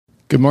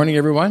Good morning,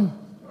 everyone.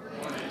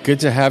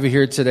 Good to have you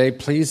here today.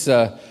 Please,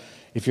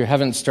 if you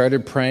haven't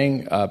started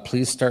praying,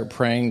 please start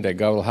praying that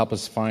God will help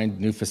us find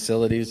new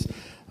facilities.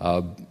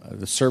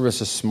 The service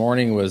this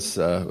morning was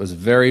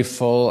very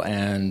full,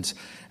 and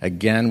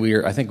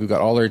again, I think we've got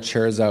all our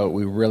chairs out.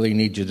 We really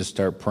need you to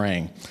start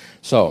praying.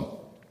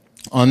 So,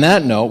 on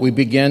that note, we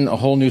begin a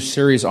whole new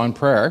series on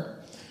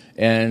prayer,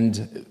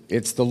 and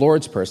it's the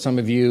Lord's Prayer. Some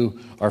of you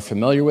are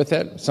familiar with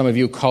it. Some of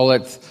you call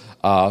it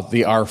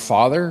the Our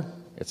Father.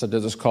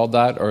 It's called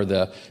that, or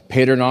the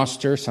Pater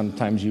Noster.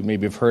 Sometimes you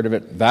maybe have heard of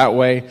it that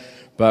way.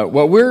 But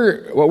what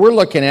we're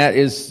looking at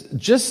is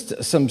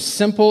just some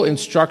simple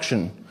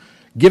instruction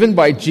given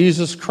by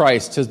Jesus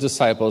Christ to his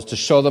disciples to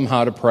show them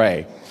how to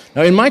pray.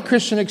 Now, in my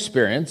Christian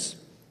experience,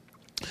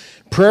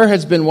 prayer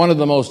has been one of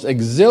the most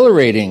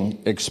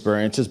exhilarating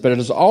experiences, but it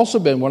has also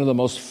been one of the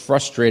most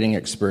frustrating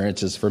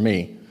experiences for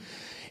me.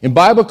 In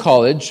Bible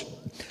college,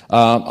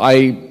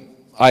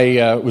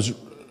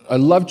 I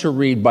love to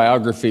read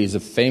biographies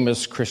of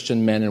famous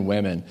Christian men and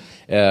women,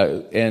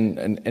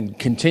 and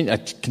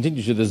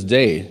continue to this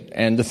day.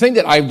 And the thing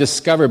that I've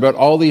discovered about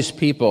all these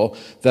people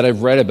that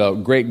I've read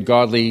about, great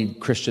godly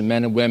Christian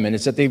men and women,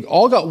 is that they've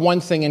all got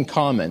one thing in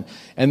common,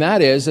 and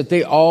that is that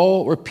they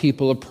all were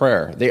people of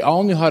prayer. They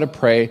all knew how to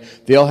pray.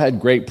 They all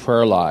had great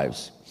prayer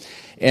lives.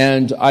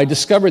 And I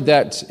discovered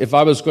that if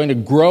I was going to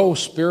grow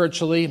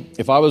spiritually,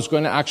 if I was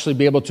going to actually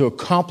be able to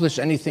accomplish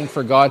anything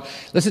for God,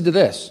 listen to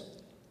this.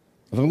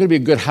 If I'm going to be a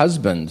good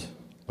husband,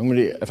 if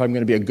I'm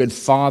going to be a good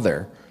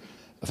father,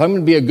 if I'm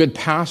going to be a good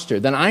pastor,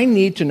 then I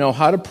need to know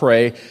how to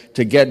pray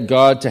to get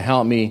God to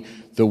help me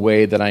the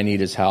way that I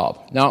need his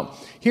help. Now,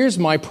 here's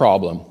my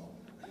problem.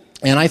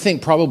 And I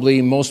think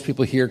probably most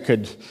people here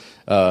could,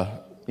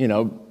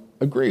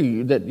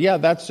 agree that, yeah,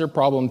 that's their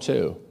problem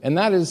too. And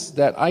that is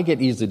that I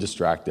get easily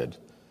distracted.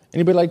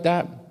 Anybody like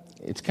that?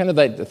 It's kind of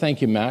that,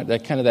 thank you, Matt,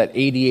 that kind of that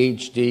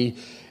ADHD.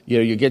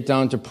 You get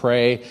down to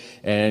pray,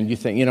 and you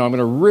think, I'm going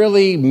to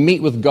really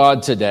meet with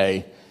God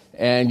today.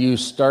 And you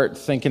start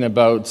thinking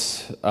about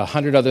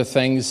 100 other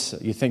things.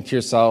 You think to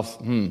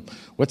yourself,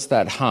 what's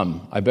that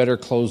hum? I better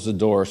close the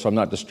door so I'm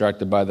not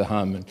distracted by the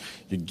hum. And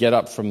you get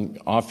up from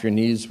off your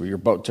knees where you're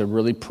about to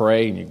really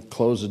pray, and you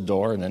close the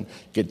door, and then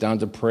get down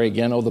to pray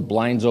again. Oh, the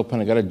blind's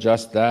open. I got to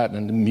adjust that.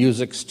 And the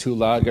music's too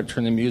loud. I got to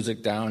turn the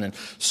music down, and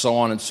so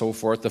on and so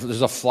forth. If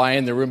there's a fly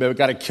in the room, I've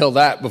got to kill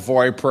that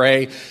before I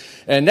pray.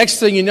 And next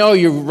thing you know,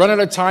 you run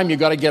out of time, you've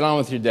got to get on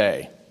with your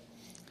day.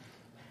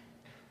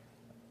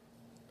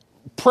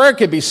 Prayer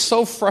can be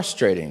so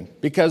frustrating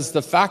because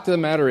the fact of the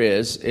matter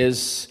is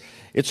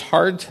it's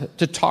hard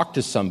to talk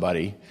to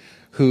somebody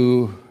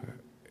who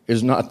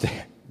is not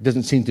there,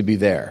 doesn't seem to be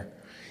there.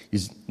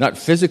 He's not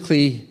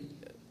physically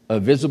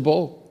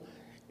visible,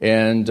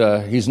 and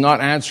he's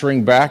not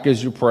answering back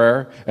as you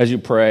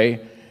pray,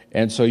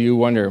 and so you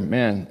wonder,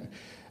 man,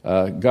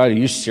 God, are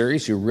you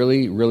serious? You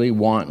really, really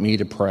want me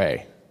to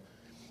pray?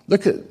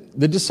 Look,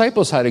 the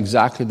disciples had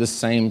exactly the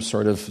same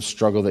sort of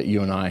struggle that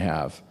you and I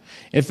have.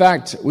 In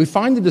fact, we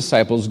find the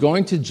disciples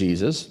going to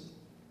Jesus,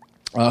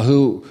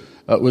 who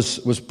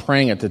was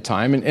praying at the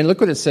time. And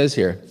look what it says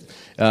here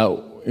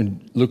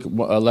in Luke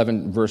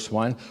 11, verse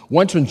 1.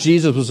 Once when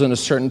Jesus was in a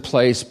certain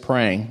place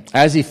praying,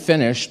 as he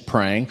finished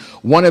praying,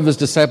 one of his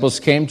disciples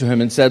came to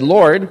him and said,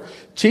 "Lord,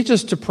 teach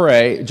us to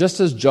pray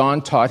just as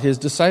John taught his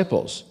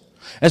disciples."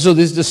 And so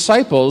these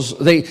disciples,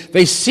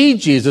 they see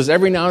Jesus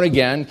every now and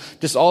again,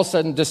 just all of a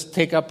sudden just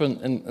take up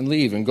and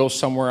leave and go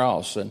somewhere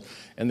else. And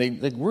they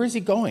like, where is he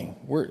going?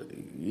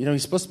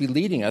 He's supposed to be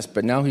leading us,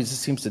 but now he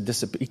just seems to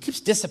disappear. He keeps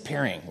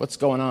disappearing. What's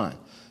going on?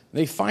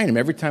 They find him.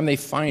 Every time they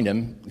find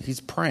him, he's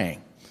praying.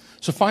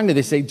 So finally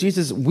they say,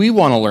 "Jesus, we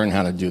want to learn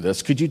how to do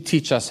this. Could you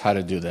teach us how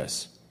to do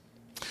this?"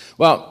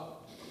 Well,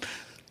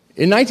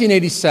 in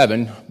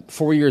 1987,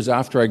 4 years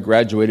after I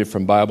graduated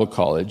from Bible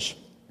college,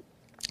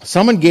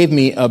 someone gave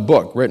me a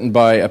book written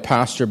by a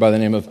pastor by the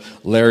name of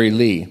Larry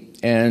Lee.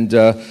 And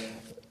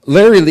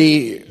Larry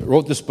Lee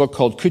wrote this book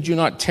called "Could You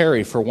Not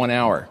Tarry for 1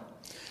 Hour?"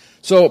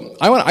 So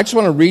I just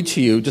want to read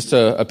to you just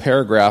a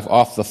paragraph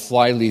off the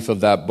flyleaf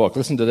of that book.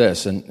 Listen to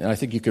this, and I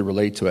think you could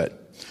relate to it.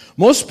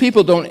 Most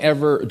people don't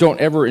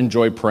ever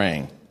enjoy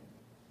praying.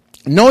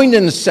 Knowing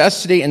the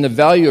necessity and the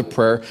value of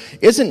prayer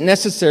isn't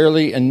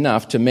necessarily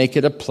enough to make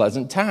it a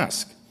pleasant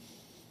task.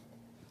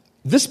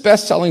 This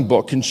best-selling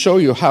book can show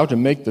you how to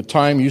make the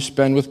time you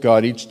spend with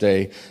God each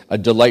day a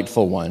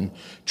delightful one,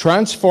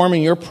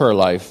 transforming your prayer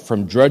life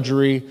from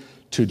drudgery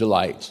to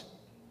delight.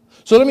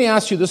 So let me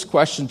ask you this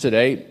question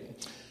today.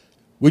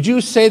 Would you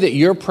say that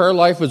your prayer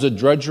life was a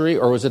drudgery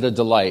or was it a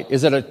delight?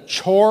 Is it a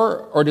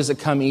chore or does it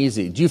come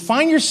easy? Do you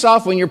find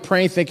yourself when you're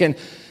praying thinking,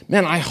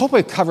 man, I hope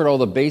I covered all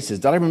the bases.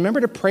 Did I remember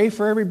to pray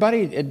for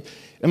everybody?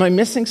 Am I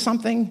missing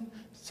something?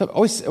 So I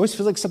always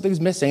feel like something's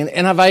missing.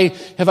 And have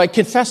I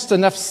confessed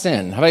enough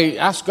sin? Have I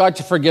asked God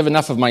to forgive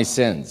enough of my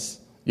sins?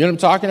 You know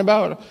what I'm talking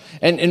about?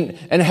 And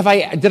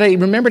did I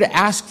remember to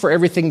ask for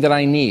everything that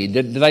I need?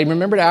 Did I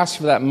remember to ask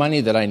for that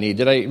money that I need?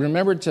 Did I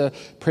remember to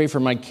pray for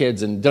my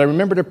kids? And did I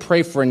remember to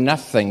pray for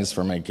enough things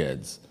for my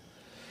kids?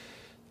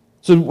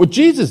 So what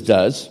Jesus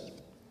does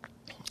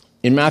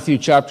in Matthew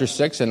chapter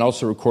 6 and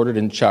also recorded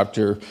in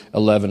chapter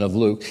 11 of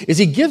Luke is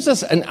he gives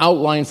us an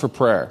outline for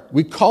prayer.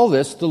 We call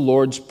this the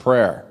Lord's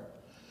Prayer.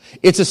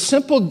 It's a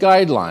simple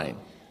guideline.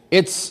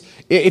 It's,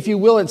 if you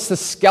will, it's the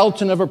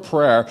skeleton of a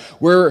prayer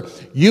where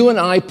you and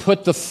I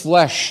put the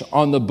flesh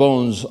on the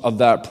bones of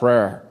that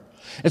prayer.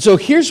 And so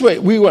here's what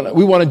we want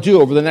to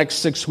do over the next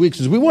 6 weeks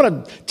is we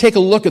want to take a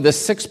look at the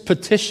 6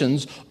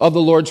 petitions of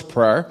the Lord's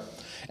Prayer.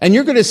 And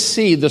you're going to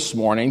see this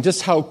morning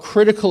just how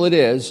critical it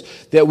is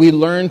that we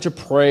learn to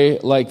pray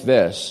like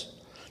this.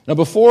 Now,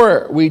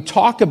 before we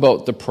talk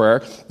about the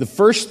prayer, the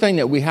first thing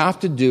that we have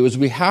to do is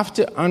we have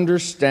to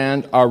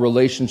understand our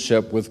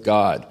relationship with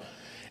God.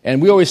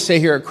 And we always say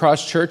here at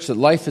Cross Church that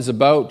life is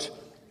about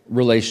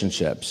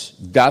relationships.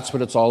 That's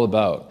what it's all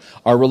about.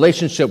 Our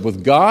relationship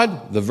with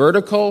God, the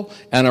vertical,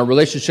 and our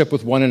relationship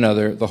with one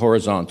another, the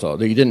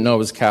horizontal. You didn't know it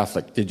was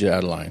Catholic, did you,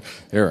 Adeline?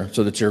 Here.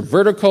 So that's your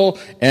vertical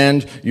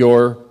and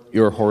your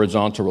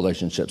horizontal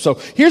relationship. So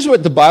here's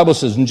what the Bible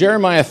says in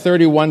Jeremiah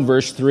 31,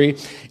 verse 3.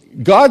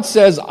 God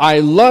says, I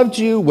loved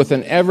you with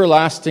an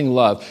everlasting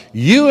love.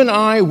 You and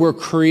I were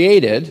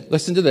created,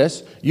 listen to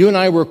this, you and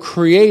I were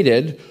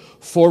created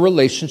for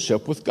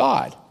relationship with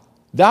God.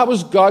 That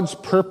was God's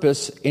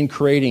purpose in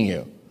creating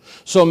you.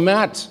 So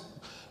Matt,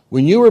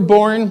 when you were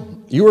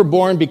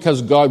born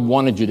because God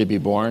wanted you to be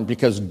born,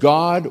 because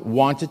God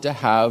wanted to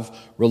have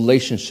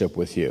relationship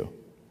with you.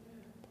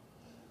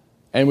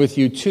 And with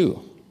you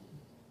too,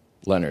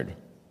 Leonard.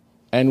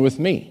 And with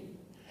me.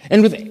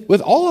 And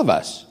with all of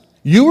us.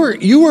 You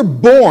were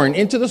born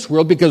into this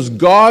world because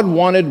God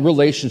wanted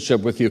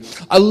relationship with you.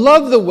 I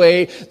love the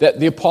way that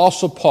the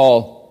Apostle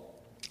Paul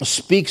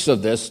speaks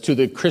of this to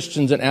the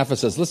Christians in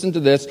Ephesus. Listen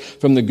to this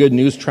from the Good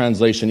News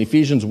Translation,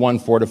 Ephesians 1,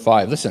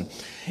 4-5. Listen,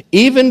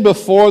 even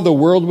before the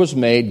world was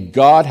made,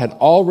 God had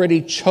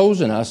already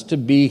chosen us to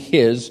be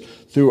His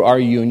through our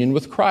union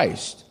with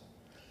Christ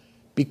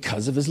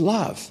because of His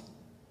love.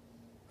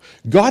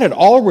 God had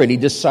already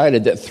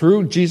decided that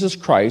through Jesus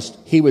Christ,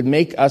 He would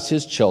make us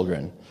His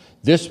children.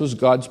 This was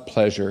God's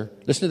pleasure.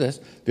 Listen to this.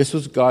 This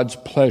was God's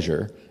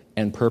pleasure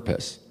and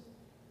purpose.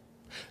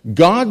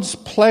 God's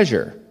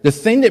pleasure, the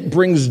thing that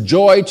brings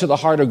joy to the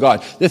heart of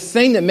God, the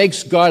thing that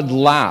makes God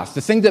laugh,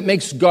 the thing that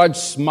makes God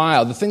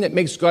smile, the thing that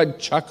makes God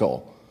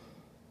chuckle,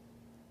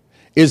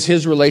 is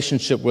His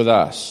relationship with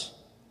us.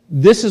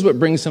 This is what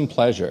brings Him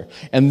pleasure.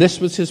 And this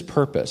was His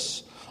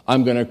purpose.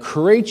 I'm going to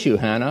create you,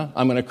 Hannah.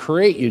 I'm going to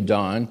create you,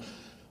 Don,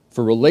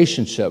 for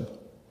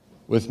relationship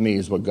with me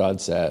is what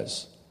God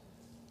says.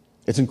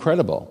 It's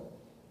incredible.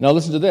 Now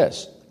listen to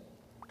this.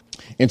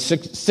 In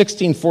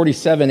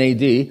 1647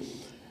 AD,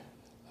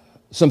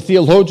 some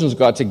theologians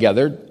got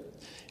together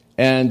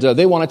and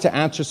they wanted to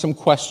answer some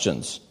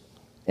questions.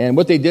 And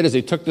what they did is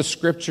they took the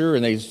scripture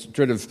and they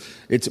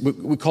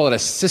we call it a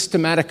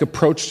systematic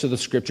approach to the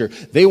scripture.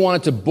 They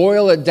wanted to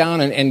boil it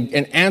down and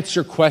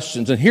answer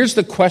questions. And here's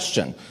the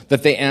question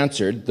that they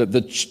answered.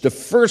 The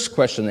first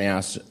question they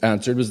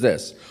answered was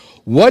this.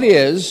 What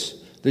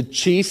is the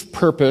chief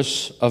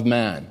purpose of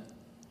man?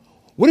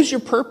 What is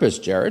your purpose,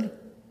 Jared?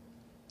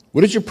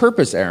 What is your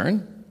purpose,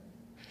 Aaron?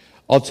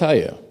 I'll tell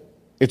you.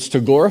 It's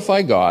to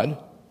glorify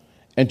God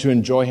and to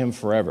enjoy Him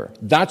forever.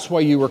 That's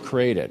why you were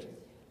created.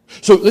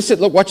 So listen,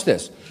 look, watch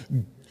this.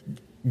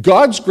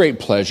 God's great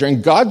pleasure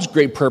and God's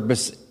great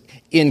purpose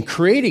in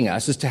creating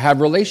us is to have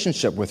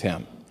relationship with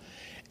Him.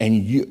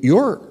 And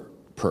your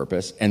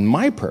purpose and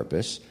my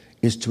purpose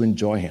is to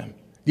enjoy Him.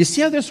 You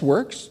see how this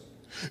works?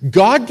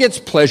 God gets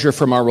pleasure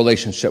from our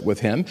relationship with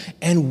Him,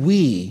 and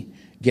we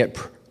get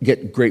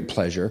great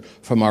pleasure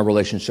from our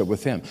relationship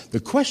with Him. The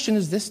question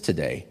is this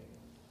today.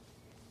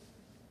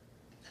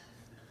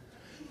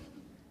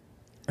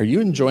 Are you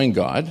enjoying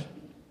God?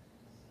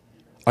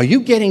 Are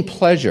you getting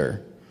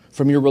pleasure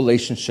from your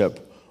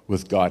relationship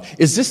with God?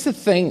 Is this the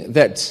thing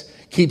that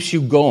keeps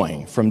you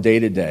going from day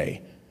to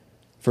day,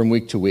 from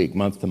week to week,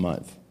 month to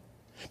month?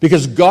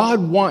 Because God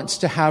wants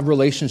to have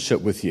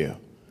relationship with you.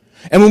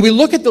 And when we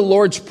look at the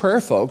Lord's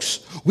Prayer, folks,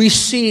 we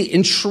see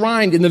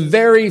enshrined in the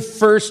very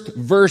first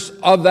verse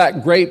of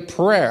that great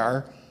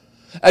prayer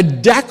a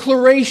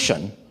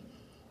declaration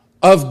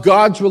of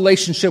God's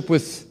relationship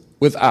with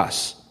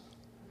us.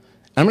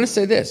 I'm going to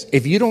say this.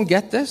 If you don't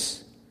get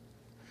this,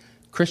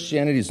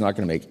 Christianity is not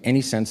going to make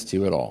any sense to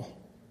you at all.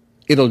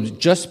 It'll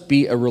just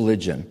be a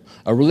religion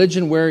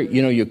where,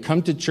 you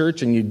come to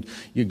church and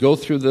you go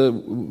through the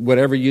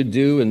whatever you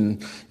do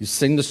and you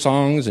sing the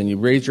songs and you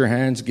raise your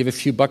hands, give a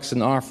few bucks in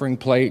the offering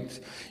plate.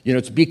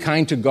 It's Be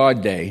Kind to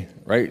God Day,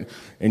 right?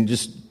 And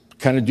just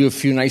kind of do a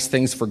few nice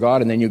things for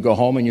God and then you go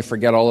home and you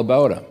forget all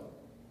about Him.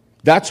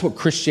 That's what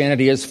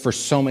Christianity is for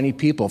so many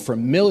people, for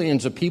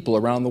millions of people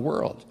around the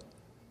world.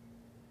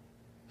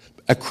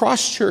 At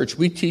Cross Church,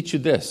 we teach you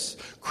this.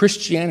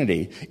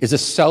 Christianity is a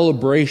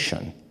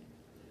celebration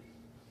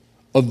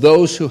of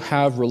those who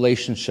have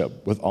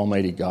relationship with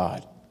Almighty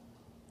God.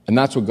 And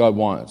that's what God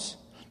wants.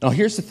 Now,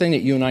 here's the thing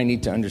that you and I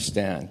need to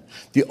understand.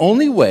 The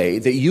only way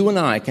that you and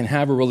I can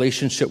have a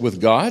relationship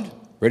with God,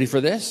 ready for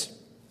this,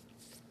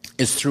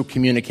 is through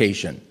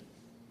communication.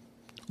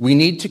 We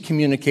need to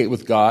communicate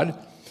with God.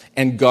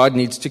 and God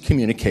needs to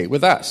communicate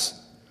with us.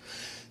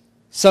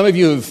 Some of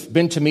you have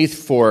been to me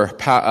for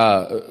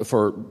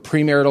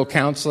premarital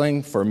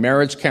counseling, for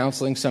marriage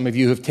counseling. Some of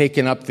you have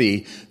taken up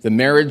the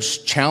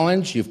marriage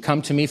challenge. You've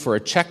come to me for a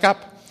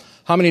checkup.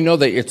 How many know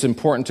that it's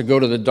important to go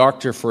to the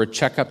doctor for a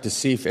checkup to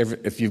see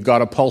if you've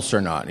got a pulse or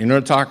not? You know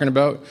what I'm talking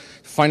about?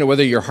 Find out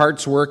whether your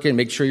heart's working,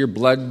 make sure your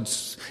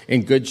blood's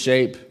in good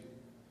shape.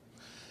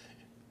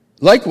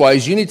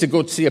 Likewise, you need to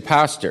go see a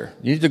pastor.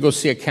 You need to go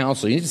see a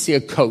counselor. You need to see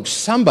a coach,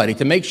 somebody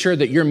to make sure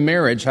that your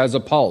marriage has a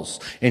pulse.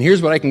 And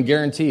here's what I can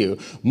guarantee you.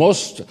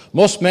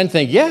 Most men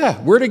think,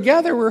 yeah, we're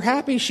together, we're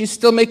happy, she's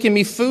still making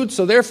me food,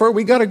 so therefore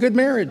we got a good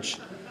marriage.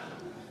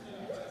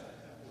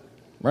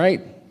 Right?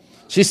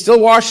 She's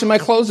still washing my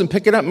clothes and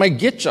picking up my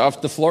gitch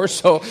off the floor,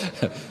 so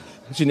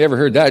you never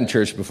heard that in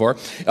church before.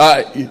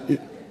 I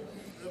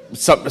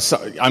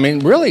mean,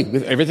 really,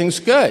 everything's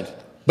good.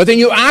 But then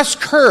you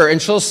ask her,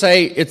 and she'll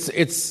say,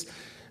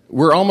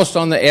 we're almost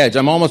on the edge.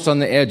 I'm almost on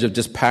the edge of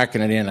just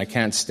packing it in. I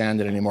can't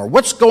stand it anymore.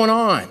 What's going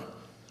on?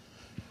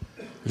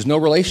 There's no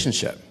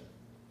relationship.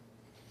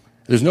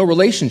 There's no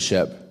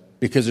relationship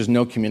because there's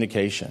no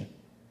communication.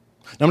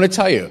 Now, I'm going to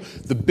tell you,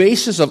 the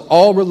basis of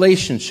all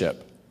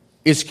relationship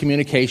is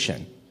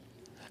communication.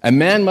 A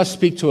man must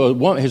speak to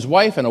his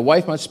wife, and a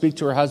wife must speak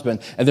to her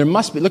husband. And there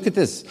must be, look at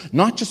this,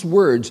 not just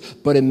words,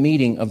 but a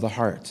meeting of the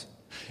heart.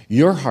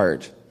 Your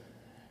heart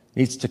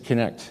needs to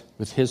connect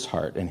with his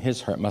heart, and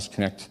his heart must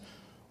connect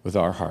with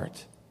our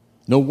heart.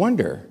 No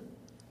wonder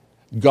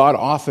God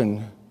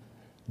often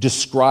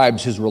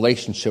describes his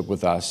relationship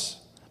with us,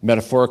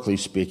 metaphorically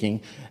speaking,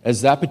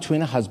 as that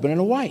between a husband and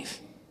a wife.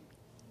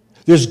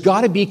 There's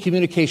got to be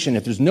communication.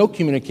 If there's no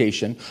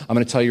communication, I'm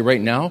going to tell you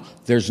right now,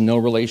 there's no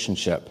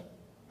relationship.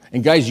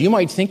 And guys, you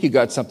might think you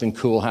got something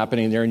cool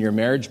happening there in your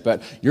marriage,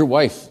 but your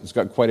wife has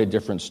got quite a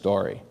different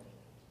story.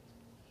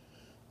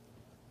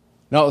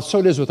 Now, so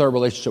it is with our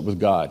relationship with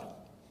God.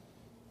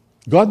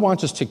 God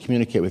wants us to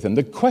communicate with him.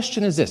 The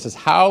question is this, is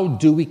how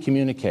do we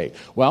communicate?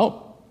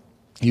 Well,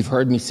 you've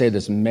heard me say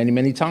this many,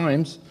 many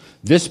times.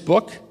 This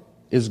book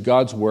is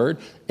God's word.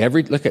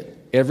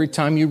 Every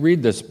time you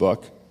read this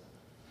book,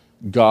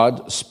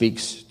 God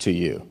speaks to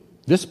you.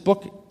 This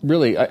book,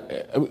 really,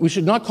 we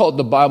should not call it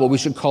the Bible. We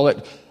should call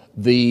it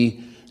the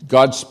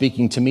God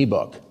speaking to me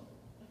book.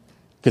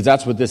 Because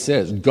that's what this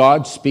is.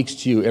 God speaks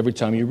to you every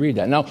time you read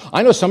that. Now,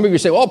 I know some of you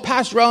say, "Oh,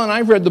 Pastor Allen,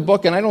 I've read the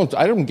book and I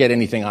don't get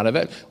anything out of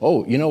it."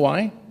 Oh, you know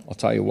why? I'll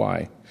tell you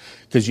why.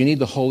 Because you need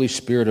the Holy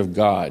Spirit of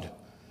God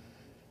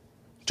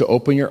to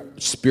open your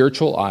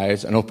spiritual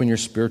eyes and open your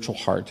spiritual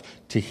heart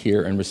to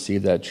hear and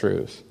receive that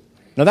truth.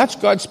 Now, that's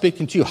God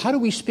speaking to you. How do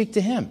we speak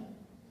to him?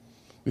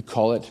 We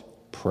call it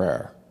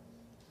prayer.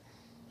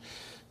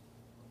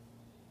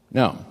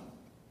 Now,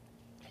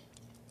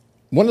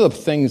 one of the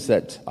things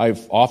that I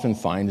often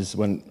find is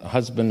when a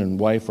husband and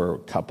wife or a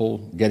couple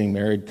getting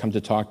married come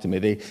to talk to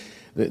me,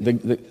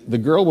 the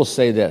girl will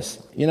say this,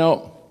 you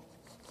know,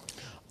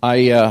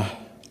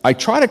 I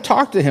try to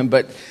talk to him,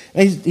 but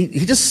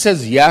he just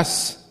says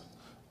yes,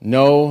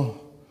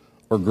 no,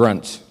 or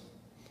grunt.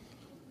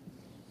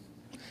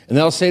 And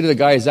then I'll say to the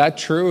guy, is that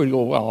true? And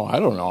he'll go, well, I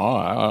don't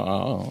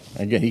know.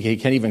 Again, he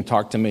can't even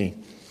talk to me.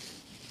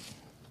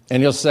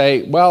 And he'll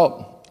say,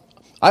 well,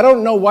 I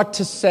don't know what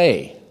to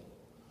say.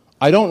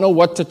 I don't know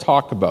what to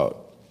talk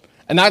about.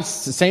 And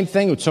that's the same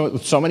thing with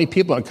so many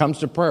people when it comes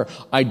to prayer.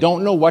 I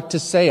don't know what to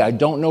say. I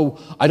don't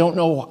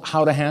know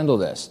how to handle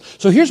this.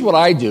 So here's what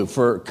I do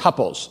for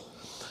couples.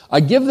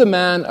 I give the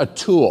man a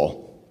tool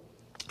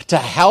to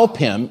help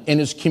him in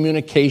his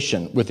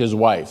communication with his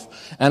wife.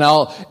 And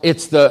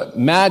it's the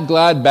mad,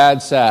 glad,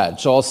 bad, sad.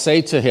 So I'll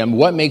say to him,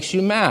 what makes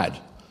you mad?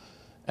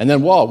 And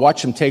then, well,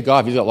 watch him take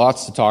off. He's got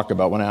lots to talk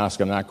about when I ask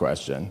him that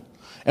question.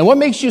 And what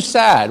makes you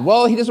sad?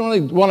 Well, he doesn't really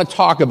want to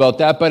talk about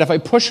that, but if I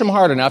push him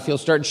hard enough, he'll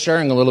start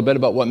sharing a little bit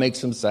about what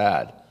makes him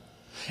sad.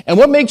 And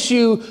what makes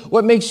you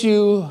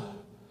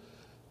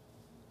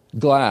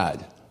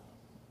glad?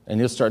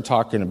 And he'll start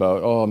talking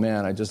about, oh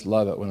man, I just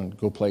love it when I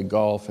go play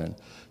golf and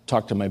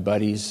talk to my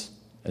buddies.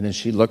 And then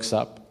she looks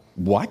up,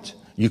 what?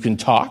 You can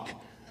talk?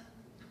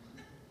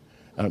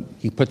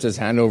 He puts his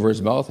hand over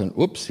his mouth and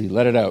whoops, he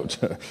let it out.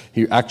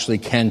 He actually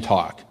can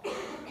talk.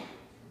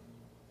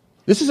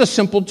 This is a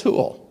simple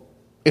tool.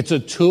 It's a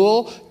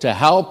tool to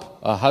help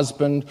a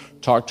husband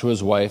talk to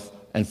his wife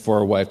and for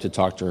a wife to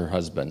talk to her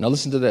husband. Now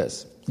listen to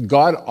this.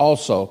 God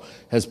also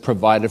has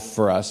provided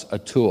for us a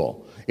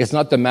tool. It's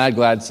not the mad,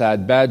 glad,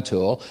 sad, bad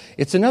tool.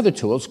 It's another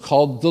tool. It's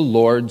called the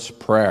Lord's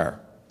Prayer.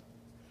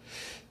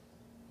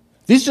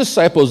 These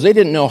disciples, they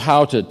didn't know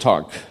how to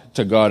talk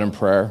to God in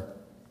prayer.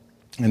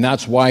 And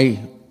that's why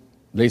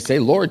they say,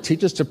 Lord,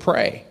 teach us to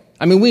pray.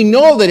 I mean, we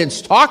know that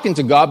it's talking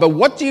to God, but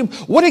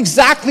what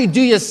exactly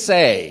do you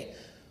say?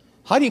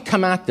 How do you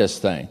come at this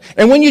thing?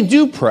 And when you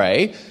do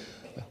pray,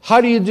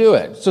 how do you do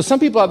it? So some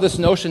people have this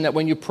notion that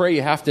when you pray,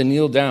 you have to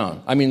kneel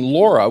down. I mean,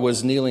 Laura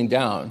was kneeling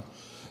down.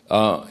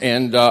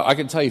 And I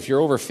can tell you, if you're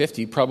over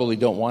 50, you probably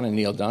don't want to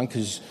kneel down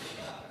because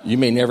you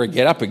may never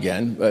get up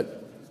again.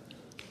 But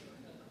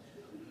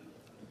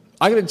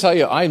I'm going to tell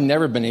you, I've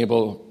never been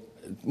able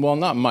well,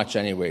 not much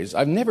anyways.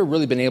 I've never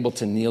really been able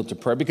to kneel to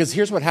pray, because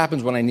here's what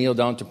happens when I kneel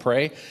down to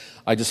pray.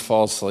 I just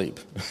fall asleep.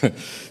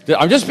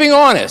 I'm just being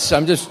honest.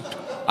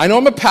 I know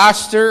I'm a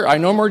pastor. I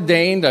know I'm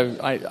ordained.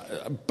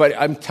 But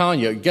I'm telling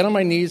you, get on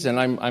my knees and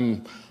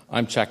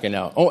I'm checking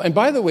out. Oh, and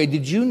by the way,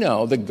 did you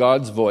know that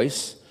God's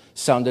voice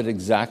sounded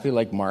exactly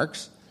like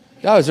Mark's?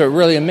 That was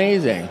really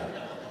amazing.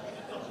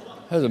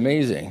 That was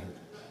amazing.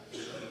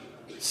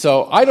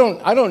 So I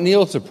don't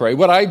kneel to pray.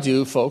 What I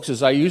do, folks,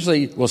 is I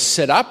usually will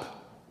sit up,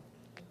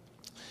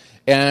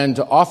 and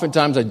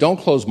oftentimes I don't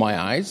close my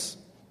eyes,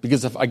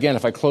 because if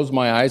I close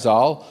my eyes,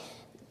 I'll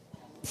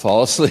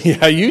fall asleep.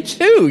 Yeah, you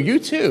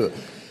too.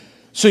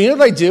 So you know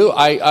what I do?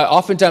 I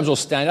oftentimes will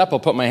stand up, I'll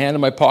put my hand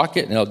in my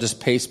pocket, and I'll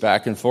just pace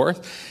back and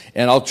forth.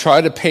 And I'll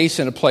try to pace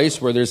in a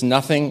place where there's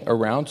nothing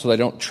around so that I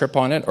don't trip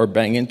on it or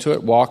bang into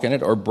it, walk in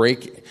it, or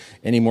break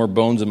any more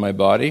bones in my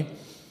body.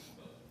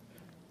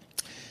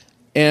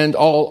 And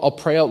I'll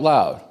pray out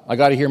loud. I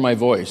got to hear my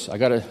voice. I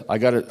got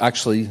to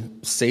actually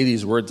say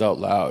these words out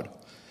loud.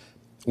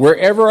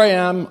 Wherever I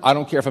am, I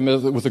don't care if I'm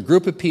with a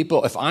group of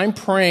people. If I'm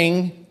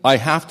praying, I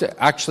have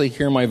to actually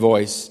hear my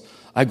voice.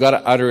 I've got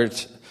to utter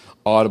it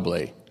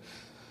audibly.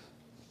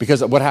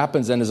 Because what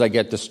happens then is I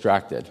get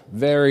distracted,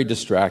 very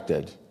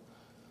distracted.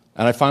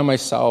 And I find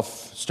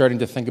myself starting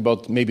to think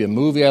about maybe a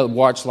movie I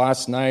watched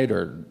last night,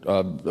 or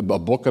a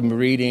book I'm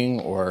reading,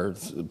 or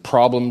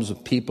problems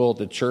with people at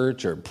the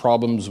church, or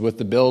problems with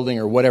the building,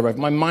 or whatever.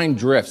 My mind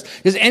drifts.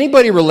 Does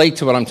anybody relate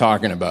to what I'm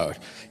talking about?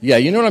 Yeah,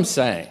 you know what I'm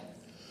saying.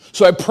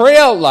 So I pray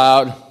out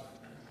loud,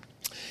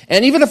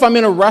 and even if I'm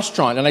in a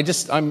restaurant and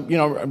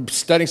I'm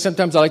studying,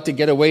 sometimes I like to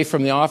get away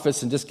from the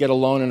office and just get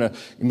alone in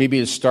maybe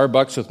a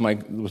Starbucks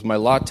with my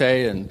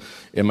latte and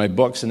in my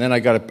books, and then I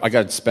got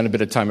to spend a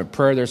bit of time in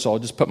prayer there. So I'll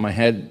just put my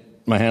hand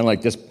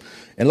like this, and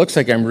it looks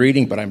like I'm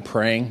reading, but I'm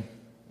praying,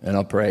 and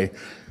I'll pray,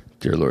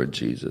 "Dear Lord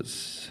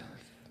Jesus."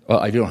 Well,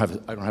 I don't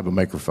have a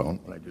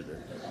microphone when I do that,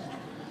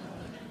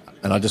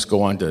 and I'll just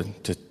go on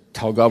to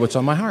tell God what's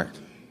on my heart.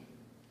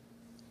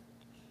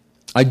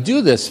 I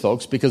do this,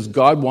 folks, because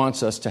God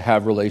wants us to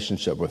have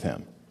relationship with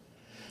Him.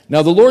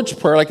 Now, the Lord's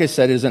Prayer, like I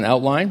said, is an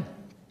outline.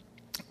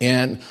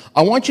 And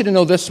I want you to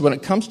know this: when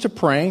it comes to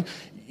praying,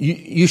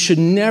 you should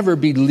never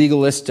be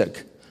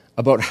legalistic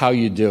about how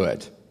you do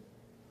it.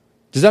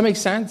 Does that make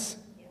sense?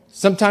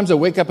 Sometimes I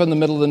wake up in the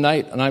middle of the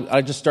night and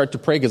I just start to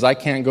pray because I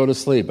can't go to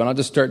sleep. And I'll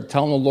just start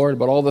telling the Lord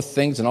about all the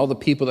things and all the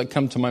people that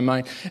come to my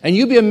mind. And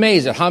you'd be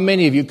amazed at how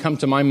many of you come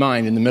to my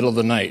mind in the middle of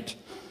the night.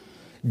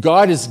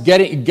 God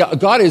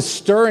is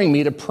stirring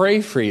me to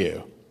pray for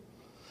you.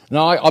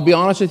 Now, I'll be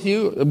honest with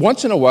you.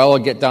 Once in a while, I'll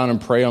get down and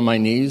pray on my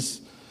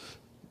knees.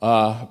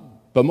 But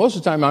most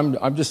of the time,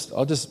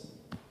 I'll just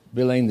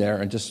be laying there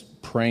and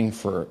just praying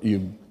for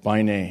you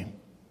by name.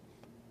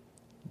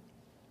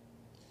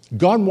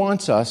 God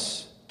wants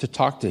us to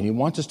talk to Him. He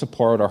wants us to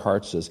pour out our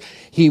hearts to us.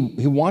 He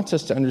wants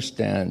us to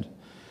understand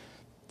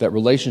that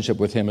relationship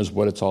with Him is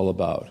what it's all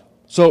about.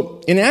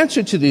 So, in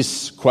answer to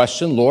this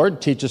question,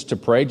 Lord, teach us to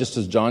pray, just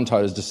as John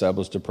taught his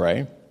disciples to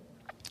pray.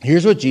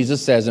 Here's what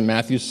Jesus says in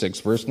Matthew 6,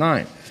 verse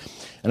 9.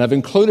 And I've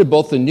included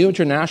both the New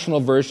International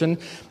Version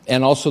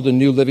and also the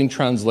New Living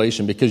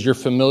Translation, because you're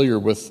familiar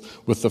with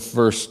the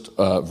first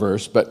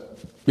verse, but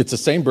it's the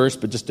same verse,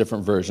 but just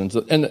different versions.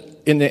 And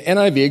in the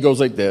NIV, it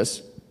goes like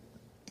this: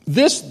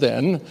 "This,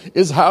 then,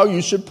 is how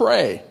you should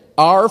pray.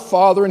 Our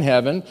Father in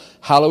heaven,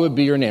 hallowed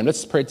be your name."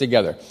 Let's pray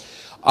together.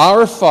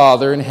 Our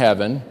Father in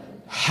heaven,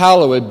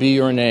 hallowed be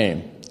your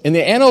name. In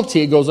the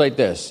NLT, it goes like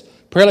this.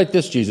 Pray like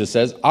this, Jesus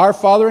says: "Our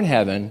Father in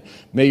heaven,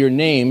 may your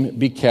name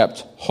be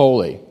kept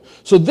holy."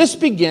 So this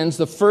begins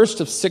the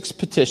first of 6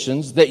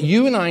 petitions that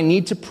you and I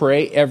need to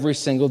pray every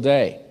single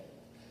day.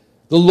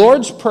 The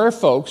Lord's Prayer,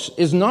 folks,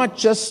 is not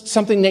just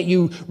something that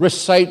you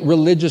recite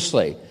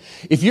religiously.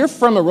 If you're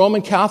from a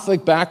Roman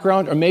Catholic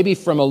background, or maybe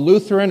from a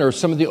Lutheran or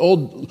some of the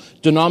old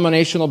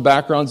denominational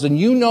backgrounds, then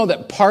you know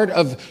that part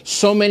of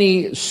so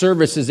many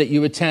services that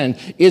you attend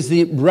is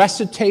the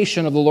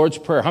recitation of the Lord's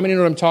Prayer. How many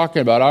know what I'm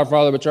talking about? Our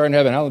Father which art in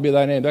heaven, hallowed be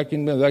thy name. Thy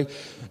kingdom,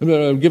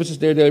 give us this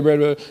day daily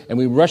bread. And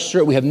we rush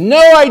through it. We have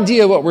no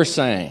idea what we're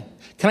saying.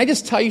 Can I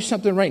just tell you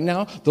something right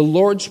now? The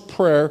Lord's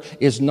Prayer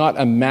is not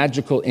a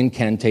magical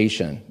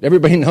incantation.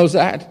 Everybody knows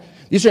that?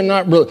 These are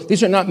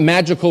not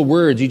magical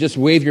words. You just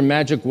wave your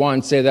magic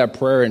wand, say that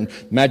prayer, and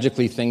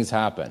magically things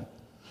happen.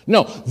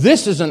 No,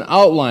 this is an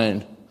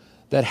outline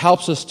that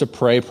helps us to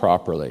pray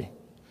properly.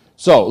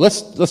 So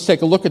let's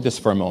take a look at this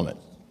for a moment.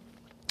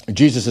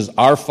 Jesus says,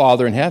 "Our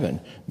Father in heaven,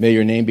 may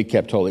your name be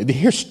kept holy." The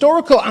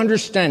historical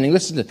understanding,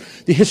 listen to this,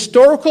 the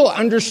historical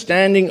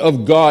understanding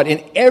of God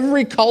in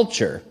every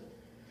culture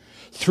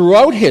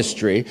throughout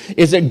history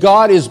is that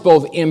God is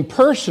both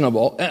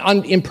impersonal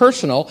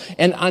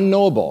and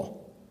unknowable.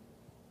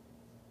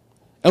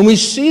 And we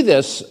see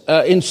this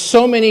in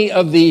so many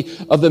of the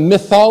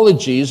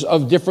mythologies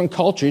of different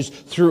cultures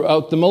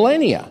throughout the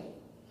millennia.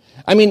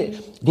 I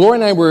mean, Gloria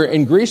and I were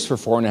in Greece for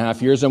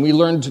 4.5 years, and we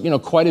learned,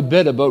 quite a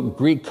bit about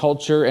Greek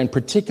culture and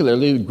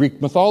particularly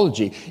Greek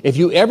mythology. If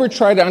you ever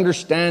try to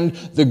understand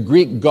the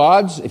Greek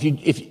gods,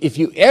 if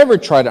you ever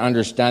try to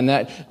understand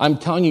that, I'm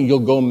telling you, you'll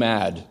go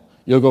mad.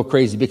 You'll go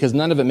crazy because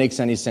none of it makes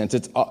any sense.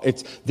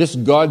 It's this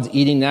God's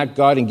eating that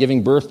God and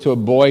giving birth to a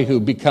boy who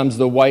becomes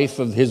the wife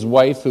of his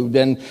wife, who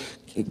then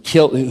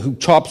who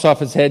chops off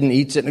his head and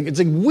eats it. It's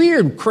like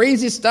weird,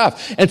 crazy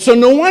stuff. And so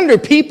no wonder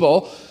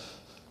people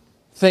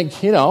think,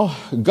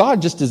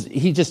 God just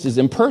is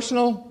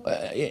impersonal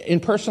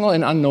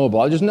and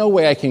unknowable. There's no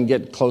way I can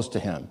get close to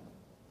him.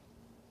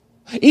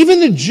 Even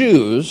the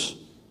Jews,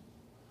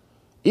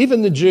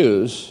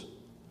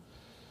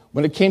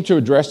 when it came to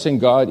addressing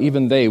God,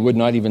 even they would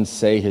not even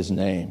say his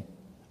name.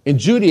 In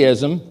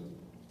Judaism,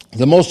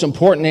 the most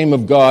important name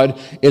of God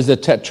is the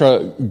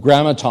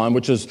Tetragrammaton,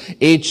 which is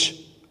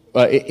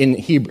in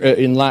Hebrew,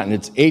 in Latin,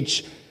 it's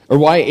H or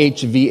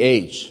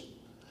YHVH.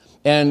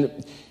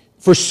 And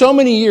for so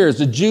many years,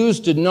 the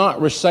Jews did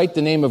not recite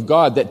the name of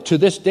God that to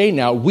this day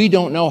now, we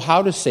don't know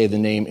how to say the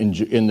name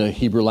in the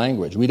Hebrew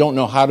language. We don't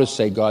know how to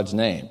say God's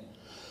name.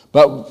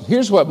 But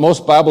here's what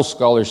most Bible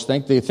scholars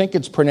think. They think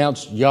it's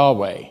pronounced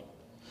Yahweh.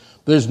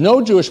 There's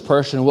no Jewish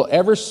person who will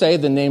ever say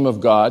the name of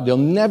God. They'll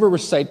never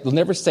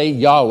say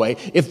Yahweh.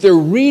 If they're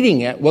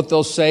reading it, what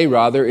they'll say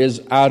rather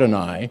is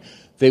Adonai.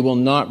 They will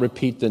not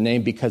repeat the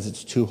name because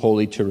it's too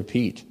holy to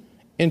repeat.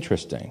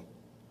 Interesting.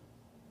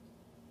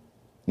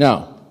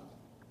 Now,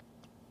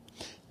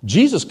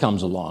 Jesus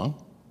comes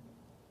along.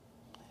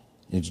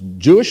 He's a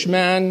Jewish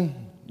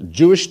man, a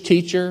Jewish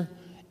teacher,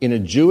 in a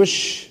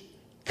Jewish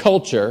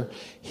culture.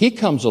 He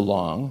comes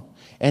along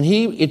and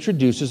he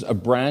introduces a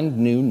brand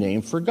new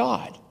name for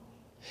God.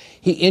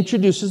 He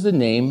introduces the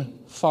name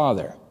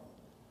Father.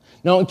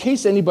 Now, in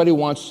case anybody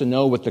wants to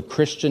know what the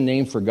Christian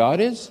name for God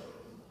is,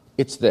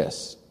 it's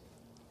this: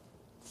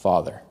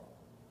 Father.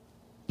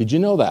 Did you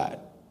know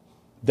that?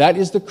 That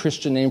is the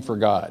Christian name for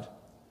God.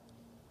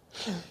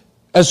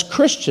 As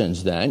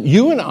Christians, then,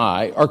 you and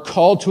I are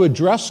called to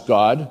address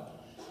God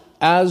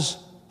as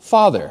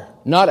Father,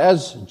 not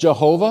as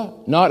Jehovah,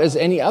 not as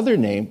any other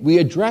name. We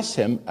address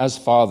him as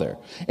Father.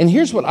 And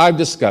here's what I've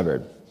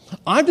discovered.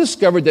 I've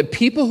discovered that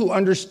people who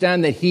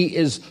understand that he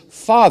is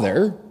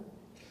Father,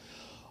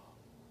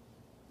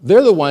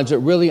 they're the ones that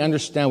really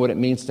understand what it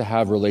means to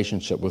have a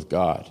relationship with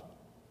God.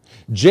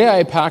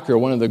 J.I. Packer,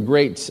 one of the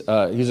great,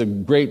 he's a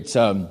great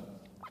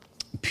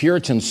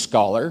Puritan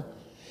scholar.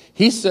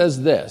 He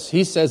says this.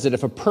 He says that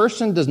if a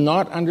person does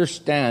not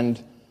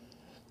understand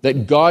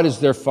that God is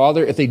their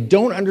Father, if they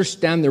don't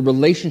understand their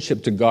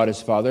relationship to God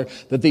as Father,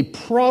 that they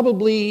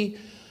probably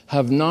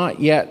have not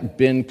yet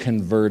been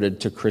converted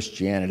to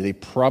Christianity. They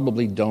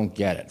probably don't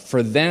get it.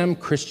 For them,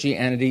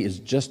 Christianity is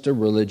just a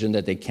religion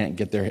that they can't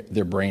get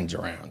their brains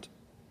around.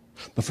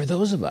 But for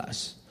those of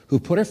us who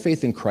put our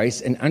faith in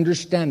Christ and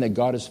understand that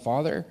God is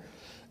Father,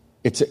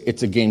 it's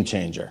a game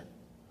changer.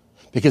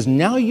 Because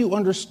now you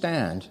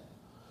understand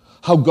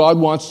how God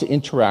wants to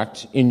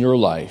interact in your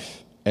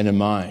life and in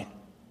mine.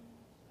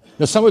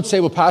 Now, some would say,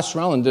 well,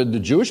 Pastor Allen, the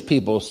Jewish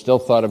people still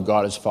thought of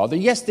God as Father.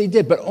 Yes, they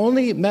did, but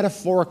only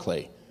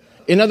metaphorically.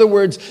 In other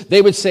words,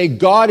 they would say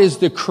God is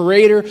the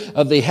creator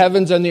of the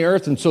heavens and the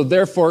earth, and so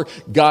therefore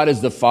God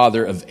is the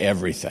Father of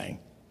everything.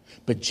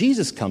 But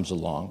Jesus comes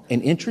along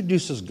and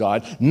introduces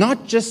God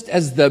not just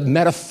as the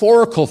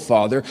metaphorical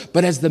Father,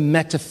 but as the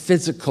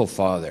metaphysical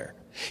Father.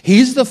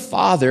 He's the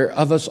Father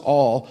of us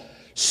all,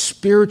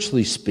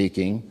 spiritually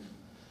speaking,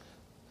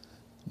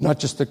 not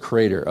just the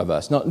creator of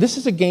us. Now, this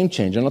is a game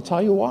changer, and I'll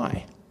tell you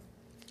why.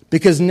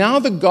 Because now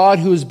the God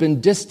who has been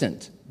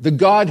distant, the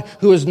God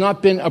who has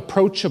not been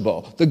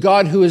approachable, the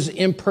God who is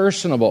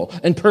impersonal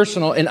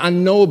and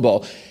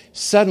unknowable,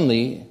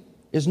 suddenly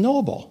is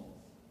knowable.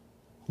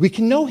 We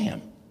can know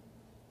him.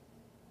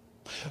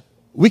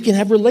 We can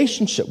have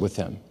relationship with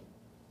him.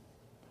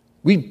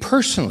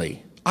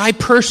 I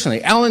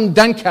personally, Alan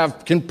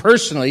Duncalf can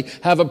personally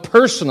have a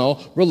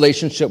personal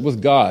relationship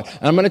with God.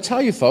 And I'm going to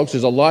tell you, folks,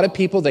 there's a lot of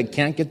people that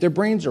can't get their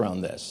brains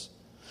around this.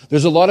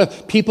 There's a lot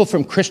of people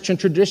from Christian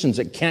traditions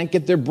that can't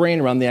get their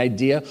brain around the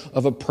idea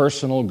of a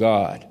personal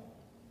God.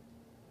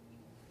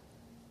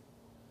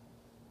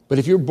 But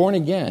if you're born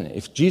again,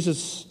 if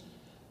Jesus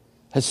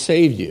has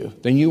saved you,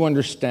 then you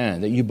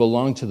understand that you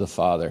belong to the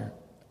Father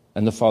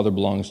and the Father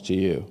belongs to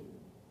you.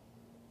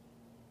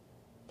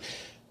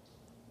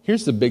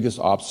 Here's the biggest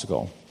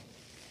obstacle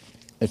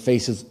that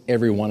faces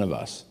every one of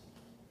us.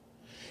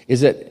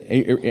 Is that,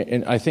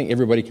 and I think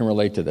everybody can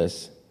relate to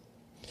this,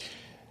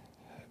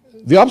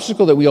 the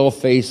obstacle that we all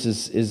face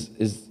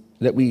is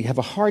that we have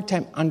a hard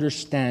time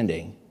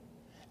understanding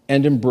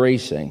and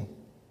embracing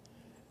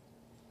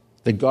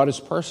that God is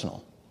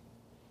personal.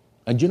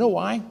 And do you know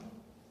why?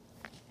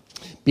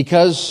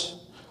 Because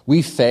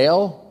we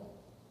fail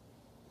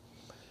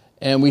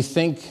and we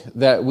think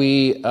that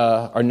we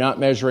are not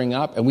measuring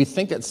up, and we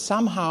think that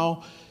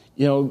somehow,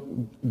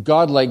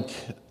 God, like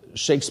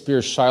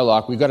Shakespeare's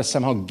Shylock, we've got to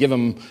somehow give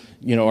him,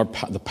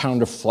 the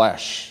pound of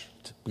flesh.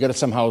 We've got to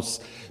somehow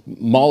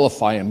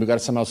mollify him. We've got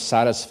to somehow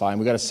satisfy him.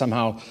 We've got to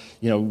somehow,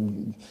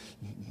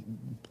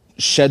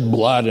 shed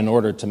blood in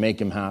order to make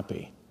him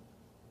happy.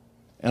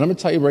 And I'm going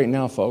to tell you right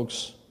now,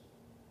 folks,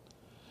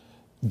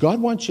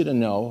 God wants you to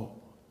know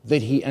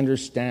that he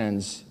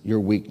understands your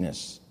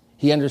weakness.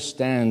 He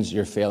understands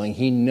your failing.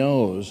 He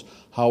knows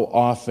how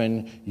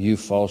often you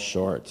fall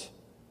short.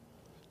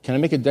 Can I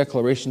make a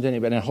declaration to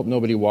anybody? I hope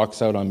nobody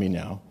walks out on me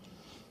now.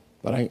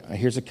 But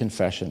here's a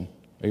confession.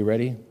 Are you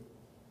ready?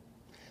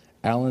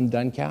 Alan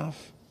Duncalf,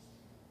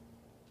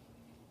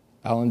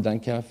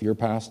 your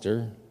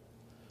pastor,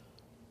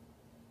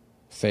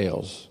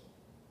 fails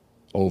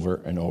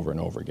over and over and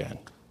over again.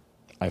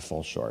 I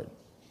fall short.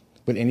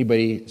 Would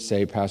anybody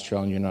say, Pastor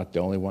Alan, you're not the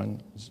only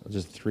one?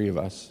 Just 3 of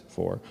us,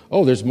 4.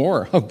 Oh, there's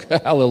more. Oh,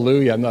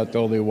 hallelujah, I'm not the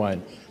only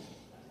one.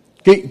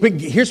 Okay, but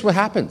here's what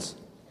happens.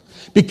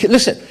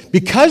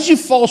 Because you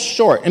fall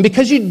short, and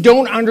because you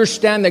don't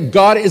understand that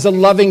God is a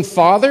loving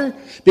Father,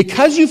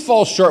 because you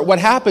fall short, what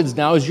happens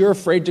now is you're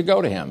afraid to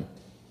go to him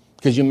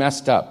because you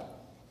messed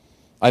up.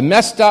 I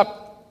messed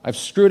up. I've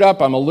screwed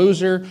up. I'm a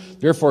loser.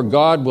 Therefore,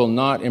 God will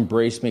not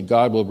embrace me.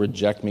 God will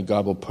reject me.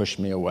 God will push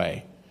me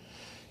away.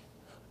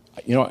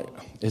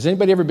 Has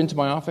anybody ever been to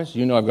my office?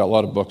 You know I've got a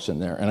lot of books in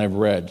there, and I've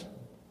read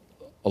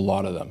a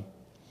lot of them.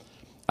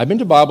 I've been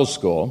to Bible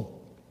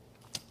school.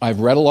 I've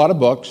read a lot of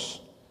books.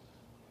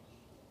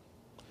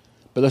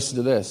 But listen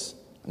to this.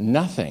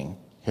 Nothing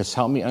has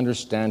helped me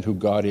understand who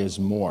God is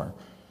more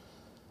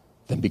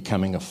than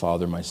becoming a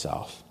father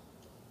myself.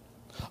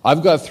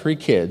 I've got 3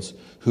 kids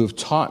who have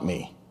taught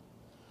me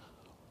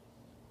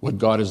what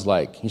God is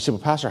like. You say,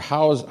 well, Pastor,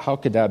 how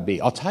could that be?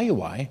 I'll tell you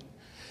why.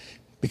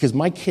 Because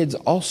my kids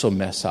also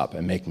mess up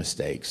and make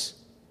mistakes.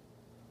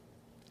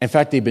 In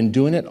fact, they've been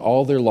doing it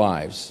all their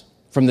lives.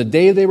 From the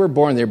day they were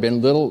born, they've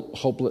been little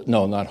hopeless.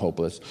 No, not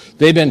hopeless.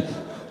 They've been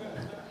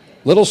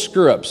little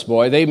screw-ups,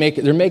 boy. They're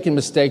making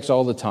mistakes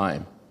all the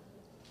time.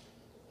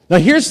 Now,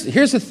 here's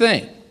the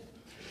thing.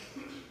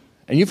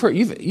 And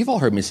you've all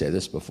heard me say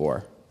this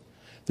before.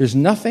 There's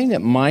nothing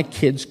that my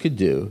kids could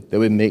do that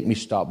would make me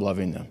stop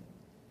loving them.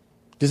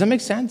 Does that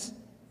make sense?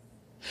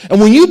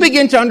 And when you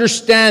begin to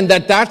understand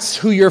that that's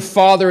who your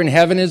Father in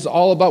heaven is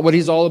all about, what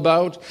he's all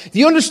about, if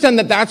you understand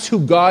that that's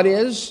who God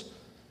is,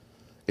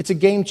 it's a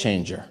game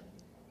changer.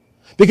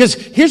 Because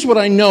here's what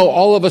I know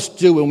all of us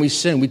do when we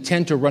sin. We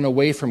tend to run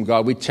away from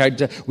God. We tend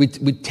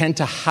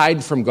to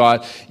hide from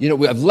God.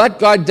 I've let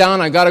God down.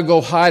 I got to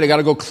go hide. I got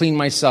to go clean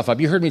myself up.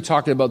 You heard me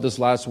talking about this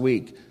last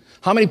week.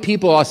 How many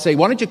people I'll say,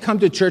 why don't you come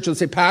to church and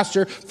say,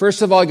 Pastor,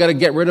 first of all, I got to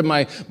get rid of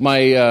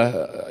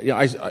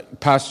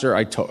Pastor,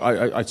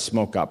 I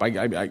smoke up.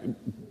 I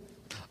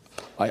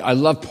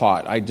love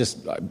pot.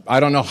 I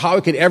don't know how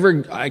I could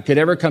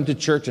ever come to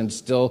church and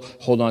still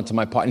hold on to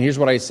my pot. And here's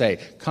what I say,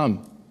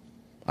 come.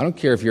 I don't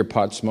care if you're a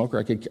pot smoker.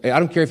 I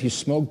don't care if you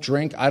smoke,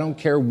 drink. I don't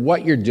care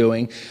what you're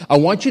doing. I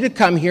want you to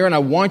come here and I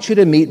want you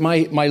to meet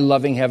my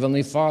loving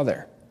Heavenly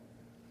Father.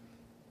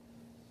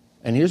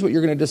 And here's what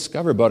you're going to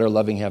discover about our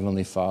loving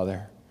Heavenly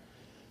Father.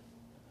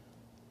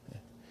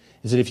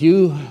 Is that if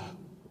you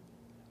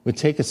would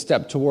take a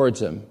step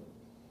towards him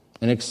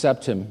and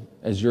accept him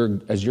as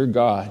your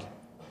God,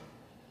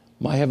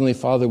 my Heavenly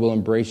Father will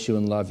embrace you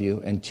and love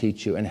you and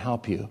teach you and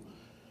help you.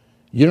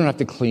 You don't have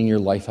to clean your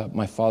life up.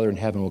 My Father in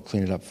heaven will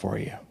clean it up for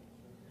you.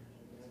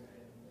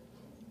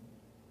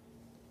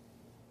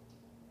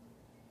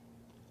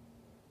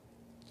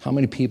 How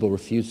many people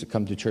refuse to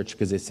come to church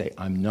because they say,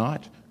 I'm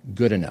not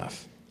good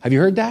enough? Have you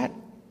heard that?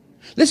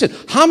 Listen,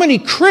 how many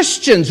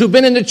Christians who've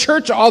been in the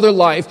church all their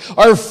life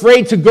are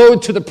afraid to go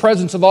to the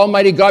presence of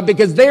Almighty God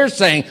because they're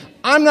saying,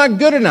 I'm not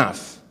good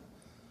enough?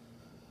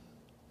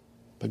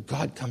 But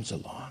God comes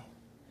along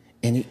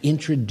and he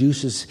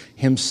introduces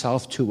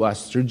himself to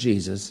us through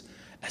Jesus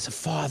as a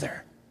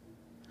father,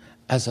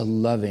 as a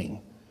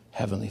loving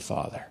Heavenly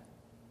Father.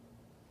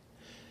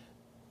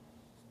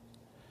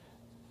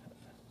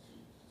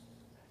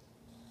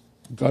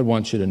 God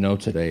wants you to know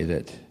today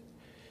that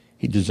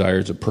he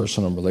desires a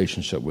personal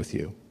relationship with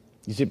you.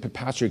 You say, but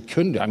Pastor,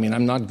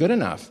 I'm not good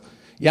enough.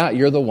 Yeah,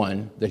 you're the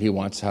one that he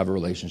wants to have a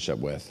relationship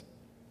with.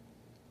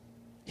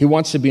 He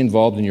wants to be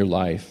involved in your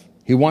life.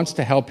 He wants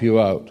to help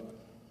you out.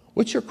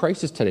 What's your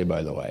crisis today,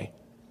 by the way?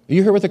 Are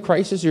you here with a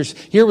crisis? You're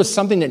here with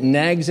something that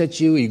nags at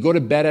you. You go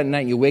to bed at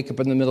night, you wake up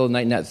in the middle of the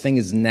night, and that thing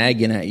is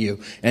nagging at you.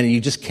 And you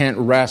just can't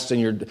rest,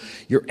 and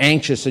you're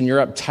anxious, and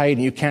you're uptight,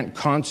 and you can't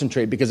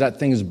concentrate because that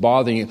thing is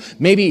bothering you.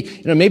 Maybe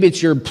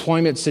it's your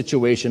employment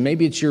situation.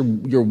 Maybe it's your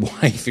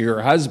wife, or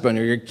your husband,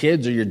 or your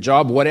kids, or your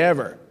job,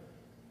 whatever.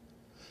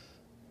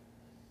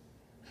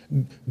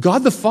 God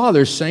the Father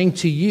is saying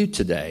to you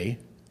today,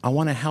 I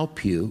want to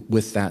help you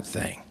with that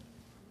thing,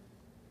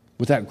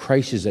 with that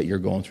crisis that you're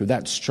going through,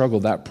 that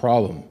struggle, that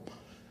problem.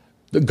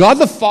 God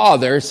the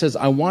Father says,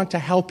 I want to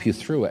help you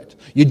through it.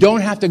 You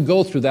don't have to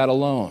go through that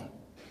alone.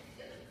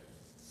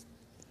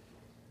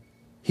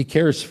 He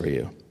cares for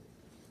you.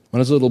 When I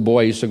was a little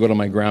boy, I used to go to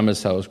my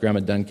grandma's house,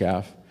 Grandma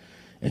Duncalf,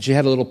 and she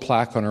had a little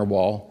plaque on her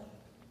wall.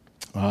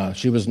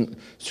 She was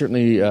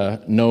certainly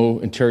no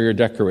interior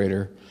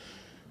decorator.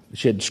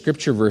 She had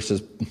scripture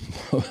verses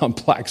on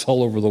plaques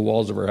all over the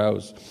walls of her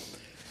house.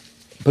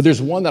 But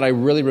there's one that I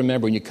really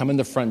remember. When you come in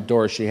the front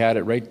door, she had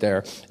it right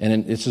there.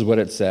 And this is what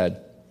it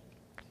said.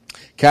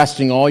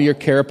 Casting all your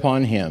care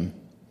upon him,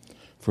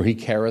 for he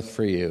careth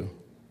for you.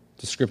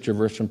 It's a scripture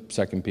verse from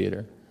 2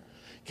 Peter.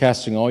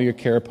 Casting all your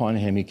care upon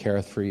him, he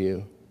careth for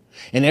you.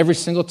 And every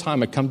single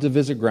time I come to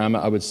visit Grandma,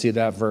 I would see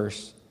that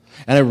verse.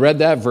 And I read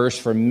that verse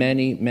for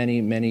many,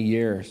 many, many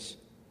years.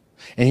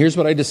 And here's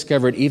what I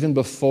discovered even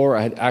before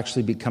I had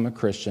actually become a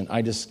Christian.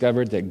 I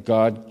discovered that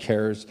God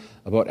cares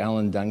about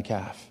Ellen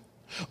Duncalf.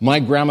 My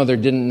grandmother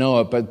didn't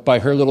know it, but by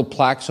her little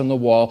plaques on the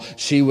wall,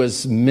 she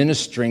was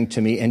ministering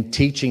to me and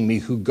teaching me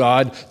who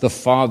God the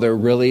Father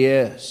really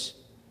is.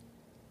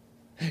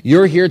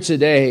 You're here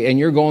today and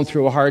you're going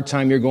through a hard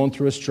time, you're going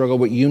through a struggle.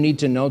 What you need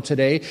to know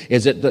today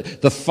is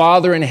that the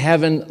Father in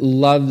heaven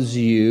loves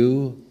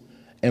you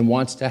and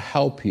wants to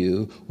help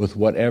you with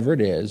whatever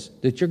it is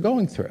that you're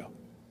going through.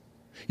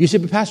 You say,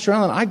 but Pastor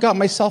Allen, I got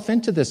myself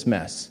into this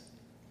mess.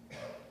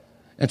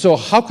 And so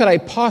how could I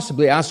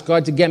possibly ask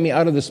God to get me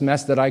out of this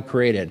mess that I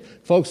created?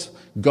 Folks,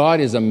 God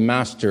is a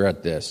master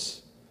at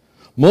this.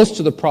 Most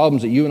of the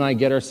problems that you and I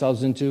get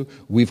ourselves into,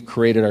 we've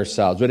created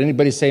ourselves. Would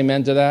anybody say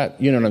amen to that?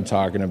 You know what I'm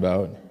talking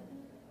about.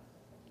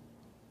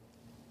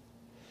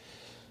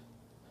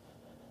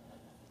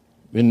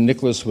 When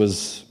Nicholas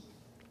was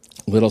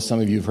little,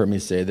 some of you have heard me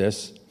say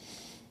this,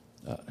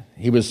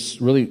 he was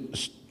really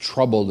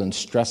troubled and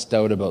stressed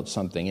out about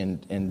something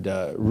and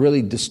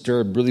really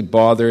disturbed, really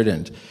bothered.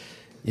 And,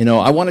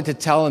 I wanted to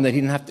tell him that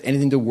he didn't have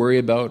anything to worry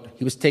about.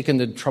 He was taking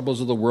the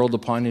troubles of the world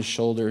upon his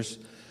shoulders.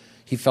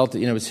 He felt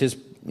that,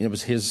 it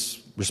was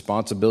his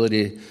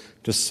responsibility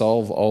to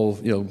solve all,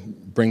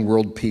 bring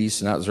world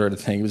peace and that sort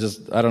of thing. He was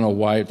just, I don't know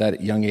why at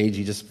that young age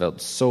he just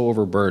felt so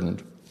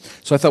overburdened.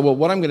 So I thought, well,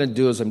 what I'm going to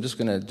do is I'm just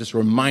going to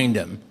remind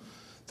him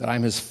that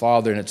I'm his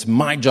father and it's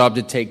my job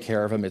to take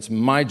care of him. It's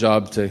my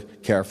job to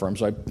care for him.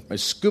 So I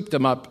scooped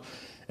him up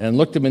and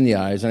looked him in the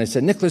eyes and I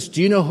said, Nicholas,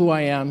 do you know who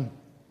I am?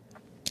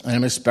 And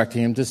I'm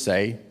expecting him to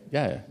say,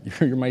 yeah,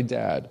 you're my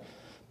dad.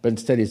 But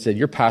instead he said,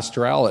 you're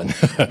Pastor Allen.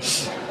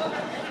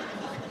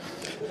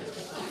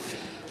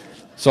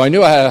 So I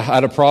knew I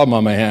had a problem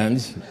on my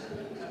hands.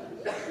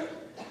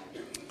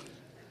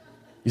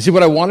 You see,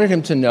 what I wanted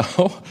him to know,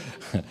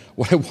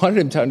 what I wanted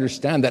him to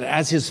understand, that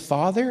as his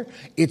father,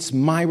 it's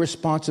my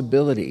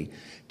responsibility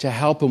to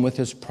help him with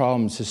his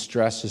problems, his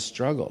stress, his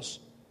struggles.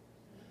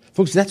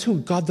 Folks, that's who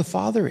God the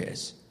Father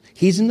is.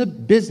 He's in the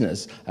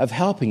business of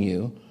helping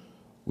you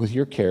with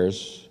your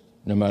cares,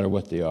 no matter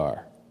what they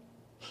are.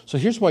 So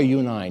here's why you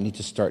and I need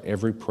to start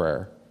every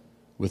prayer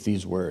with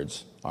these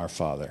words, Our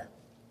Father.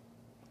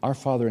 Our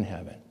Father in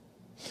heaven.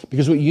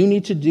 Because what you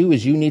need to do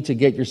is you need to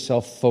get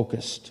yourself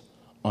focused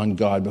on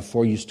God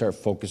before you start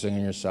focusing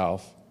on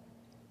yourself.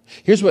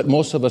 Here's what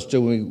most of us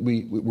do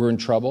when we're in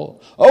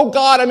trouble. Oh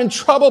God, I'm in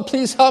trouble.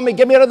 Please help me.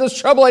 Get me out of this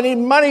trouble. I need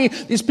money.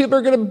 These people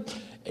are going to...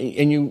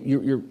 And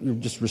you're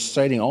just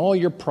reciting all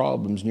your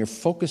problems and you're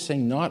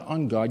focusing not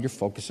on God, you're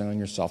focusing on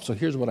yourself. So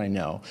here's what I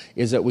know,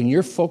 is that when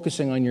you're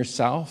focusing on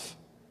yourself,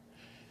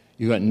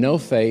 you got no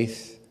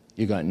faith,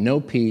 you got no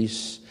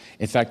peace.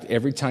 In fact,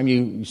 every time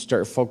you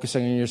start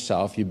focusing on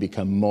yourself, you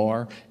become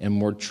more and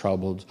more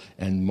troubled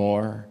and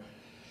more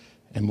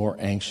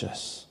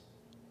anxious.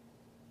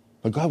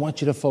 But God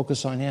wants you to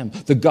focus on him.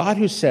 The God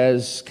who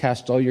says,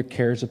 cast all your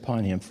cares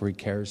upon him, for he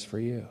cares for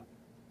you.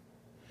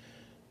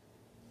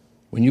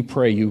 When you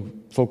pray,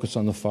 you focus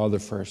on the Father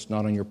first,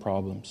 not on your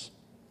problems.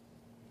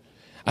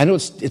 I know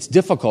it's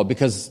difficult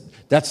because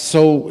it's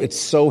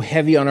so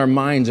heavy on our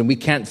minds and we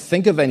can't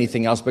think of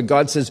anything else. But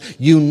God says,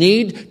 you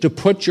need to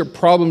put your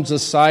problems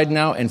aside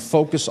now and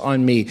focus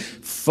on me.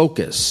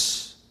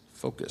 Focus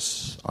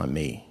on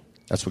me.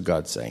 That's what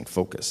God's saying,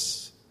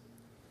 focus.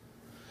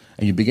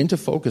 And you begin to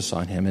focus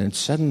on him and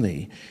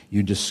suddenly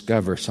you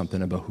discover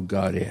something about who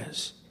God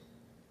is.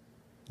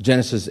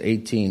 Genesis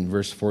 18,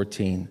 verse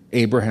 14.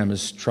 Abraham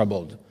is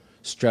troubled,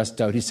 stressed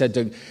out. He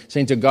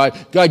saying to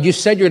God, God, you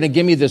said you're going to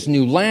give me this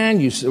new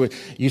land. You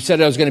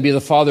said I was going to be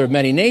the father of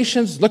many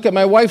nations. Look at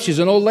my wife. She's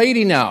an old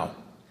lady now.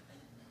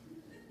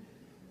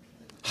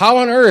 How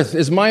on earth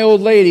is my old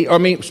lady,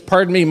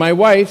 my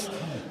wife,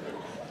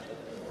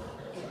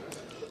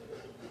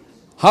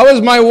 how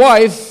is my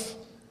wife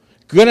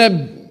going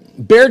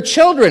to bear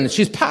children?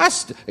 She's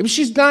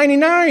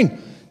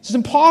 99. It's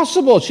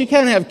impossible. She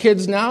can't have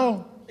kids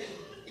now.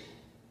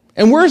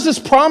 And where's this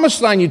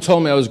promised land you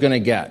told me I was going to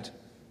get?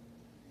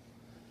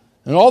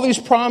 And all these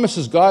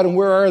promises, God, and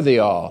where are they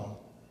all?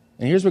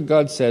 And here's what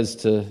God says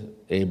to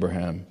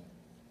Abraham.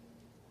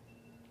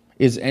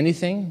 Is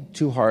anything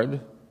too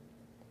hard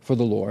for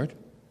the Lord?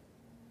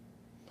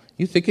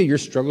 You think of your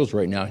struggles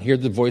right now. Hear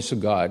the voice of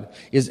God.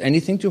 Is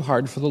anything too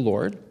hard for the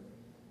Lord?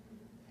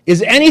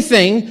 Is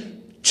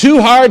anything too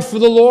hard for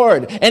the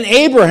Lord? And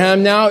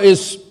Abraham now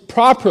is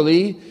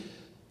properly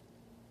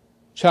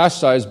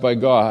chastised by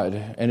God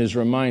and is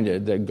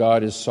reminded that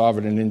God is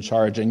sovereign and in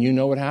charge. And you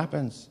know what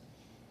happens.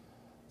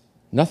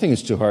 Nothing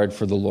is too hard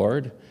for the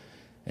Lord.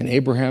 And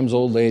Abraham's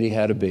old lady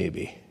had a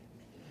baby.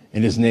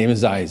 And his name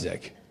is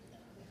Isaac.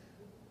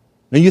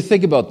 Now you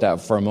think about that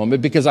for a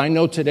moment, because I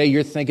know today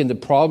you're thinking the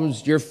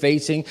problems you're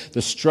facing,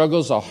 the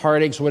struggles, the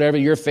heartaches, whatever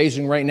you're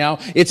facing right now,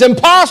 it's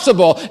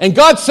impossible. And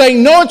God's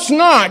saying, no, it's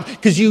not,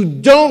 because you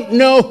don't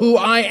know who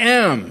I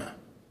am.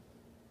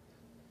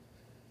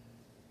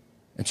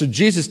 And so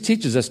Jesus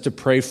teaches us to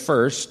pray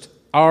first,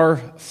 our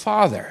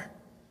Father.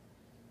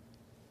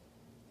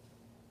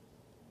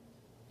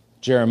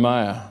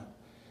 Jeremiah,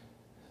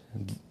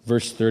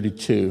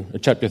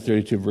 chapter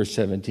 32, verse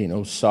 17.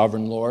 O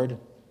sovereign Lord,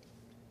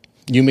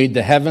 you made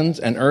the heavens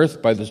and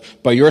earth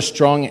by your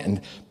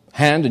strong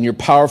hand and your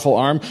powerful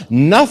arm.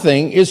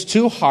 Nothing is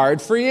too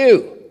hard for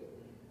you.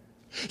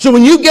 So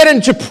when you get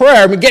into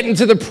prayer, we get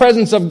into the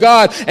presence of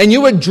God, and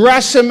you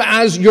address him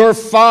as your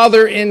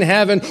Father in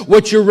heaven,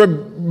 what you're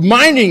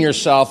reminding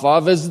yourself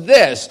of is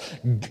this: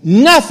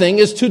 nothing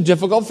is too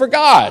difficult for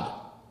God.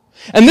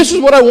 And this is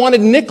what I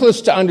wanted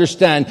Nicholas to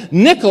understand.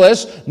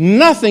 Nicholas,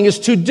 nothing is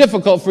too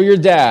difficult for your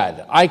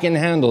dad. I can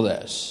handle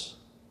this.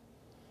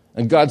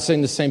 And God's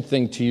saying the same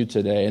thing to you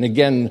today. And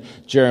again,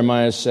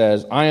 Jeremiah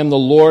says, I am the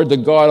Lord, the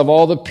God of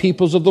all the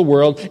peoples of the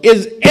world.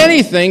 Is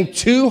anything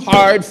too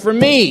hard for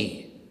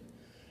me?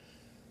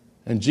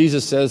 And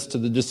Jesus says to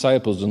the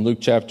disciples in Luke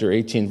chapter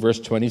 18, verse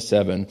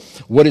 27,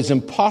 what is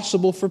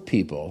impossible for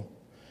people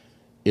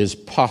is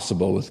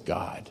possible with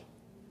God.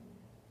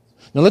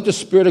 Now let the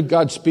Spirit of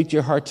God speak to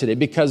your heart today,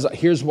 because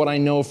here's what I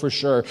know for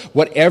sure.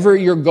 Whatever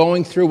you're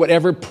going through,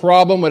 whatever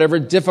problem, whatever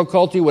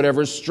difficulty,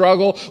 whatever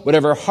struggle,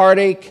 whatever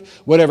heartache,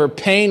 whatever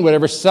pain,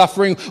 whatever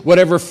suffering,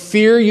 whatever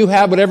fear you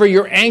have, whatever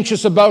you're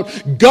anxious about,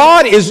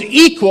 God is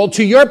equal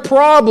to your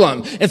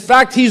problem. In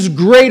fact, he's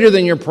greater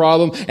than your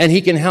problem, and he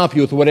can help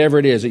you with whatever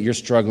it is that you're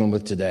struggling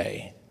with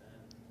today.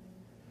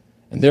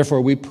 And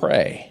therefore we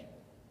pray,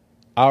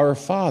 Our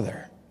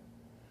Father,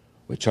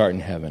 which art in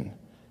heaven,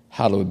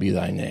 hallowed be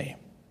thy name.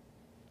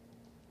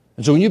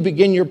 And so when you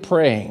begin your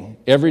praying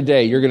every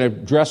day, you're going to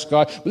address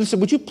God. But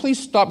listen, would you please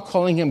stop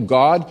calling him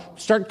God?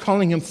 Start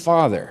calling him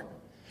Father.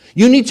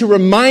 You need to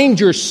remind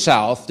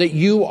yourself that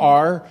you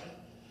are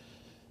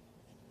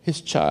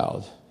his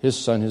child, his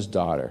son, his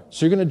daughter.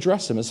 So you're going to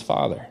address him as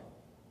Father.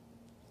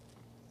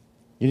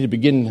 You need to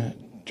begin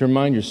to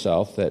remind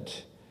yourself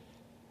that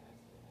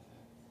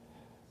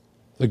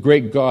the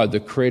great God,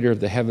 the creator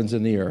of the heavens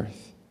and the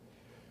earth,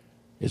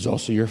 is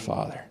also your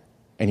Father.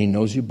 And he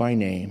knows you by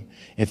name.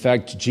 In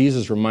fact,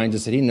 Jesus reminds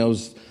us that he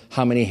knows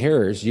how many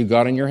hairs you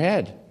got on your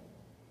head.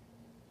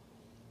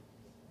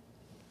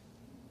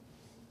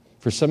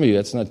 For some of you,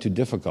 that's not too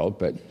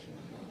difficult, and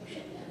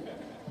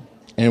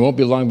it won't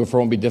be long before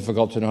it won't be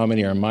difficult to know how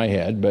many are on my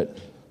head, but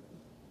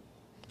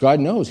God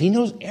knows. He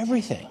knows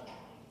everything.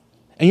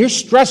 And you're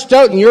stressed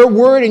out and you're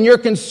worried and you're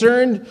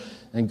concerned,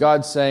 and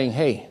God's saying,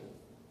 hey,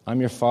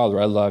 I'm your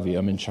Father. I love you.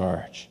 I'm in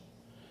charge.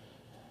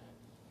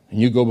 And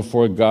you go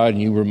before God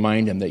and you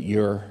remind him that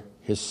you're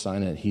his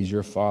son and he's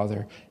your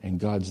Father, and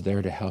God's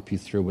there to help you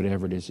through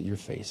whatever it is that you're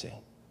facing.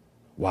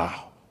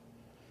 Wow.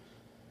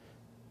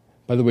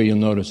 By the way, you'll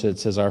notice it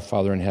says, Our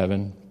Father in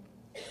heaven,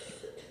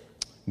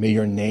 may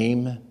your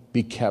name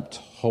be kept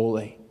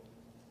holy.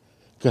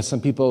 Because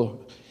some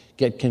people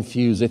get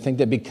confused. They think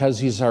that because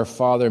he's our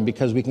Father and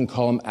because we can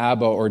call him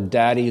Abba, or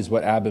Daddy is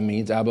what Abba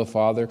means, Abba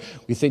Father,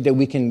 we think that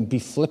we can be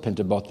flippant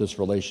about this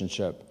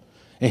relationship.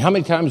 And how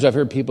many times I've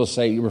heard people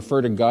say, you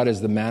refer to God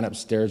as the man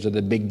upstairs or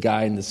the big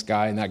guy in the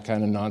sky and that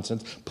kind of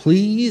nonsense.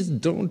 Please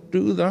don't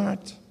do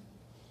that.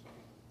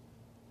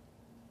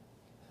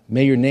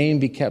 May your name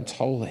be kept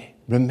holy.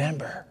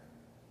 Remember,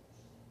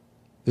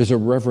 there's a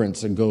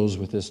reverence that goes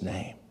with this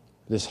name,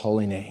 this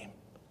holy name,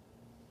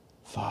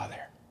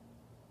 Father.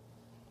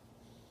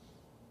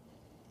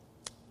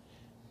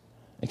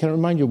 And can I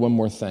remind you one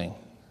more thing?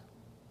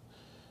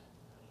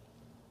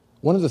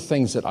 One of the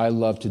things that I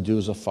love to do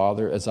as a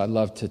father is I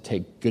love to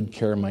take good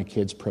care of my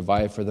kids,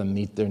 provide for them,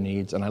 meet their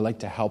needs, and I like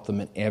to help them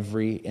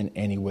in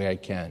any way I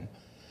can.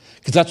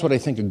 Because that's what I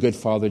think a good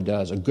father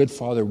does. A good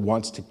father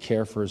wants to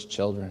care for his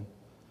children.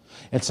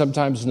 And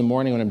sometimes in the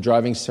morning when I'm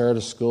driving Sarah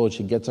to school and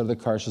she gets out of the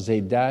car, she'll say,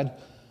 Dad,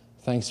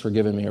 thanks for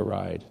giving me a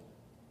ride.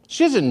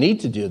 She doesn't need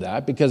to do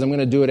that because I'm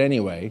going to do it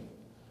anyway.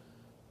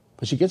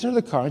 But she gets out of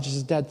the car and she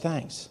says, Dad,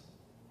 thanks.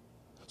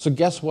 So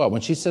guess what?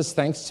 When she says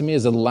thanks to me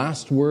as the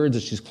last words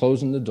as she's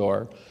closing the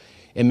door,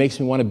 it makes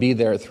me want to be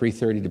there at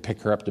 3:30 to pick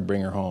her up to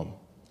bring her home.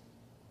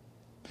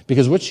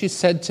 Because what she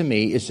said to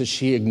me is that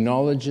she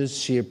acknowledges,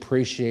 she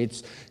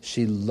appreciates,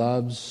 she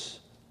loves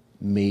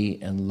me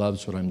and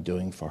loves what I'm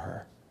doing for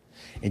her.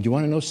 And do you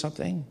want to know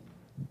something?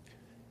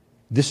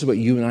 This is what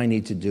you and I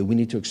need to do. We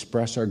need to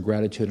express our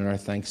gratitude and our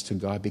thanks to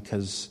God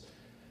because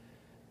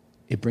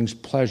it brings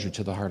pleasure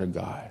to the heart of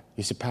God.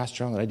 You say, Pastor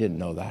John, I didn't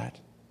know that.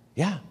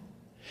 Yeah.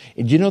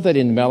 And do you know that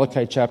in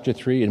Malachi chapter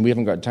 3, and we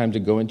haven't got time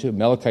to go into it,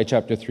 Malachi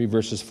chapter 3,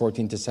 verses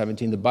 14 to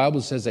 17, the Bible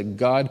says that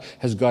God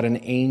has got an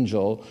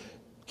angel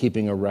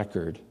keeping a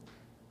record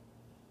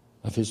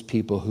of his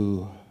people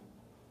who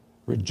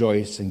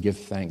rejoice and give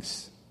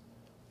thanks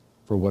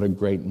for what a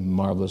great and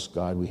marvelous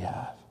God we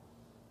have.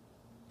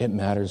 It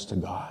matters to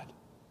God.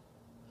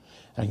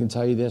 And I can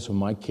tell you this, when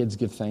my kids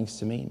give thanks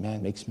to me, man,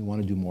 it makes me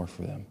want to do more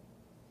for them.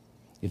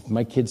 If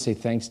my kids say,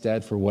 thanks,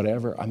 Dad, for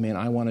whatever, I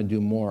want to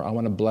do more. I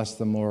want to bless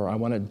them more. I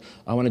want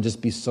to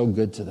just be so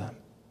good to them.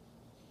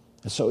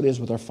 And so it is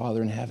with our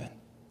Father in heaven.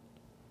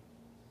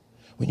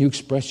 When you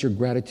express your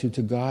gratitude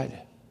to God,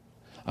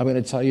 I'm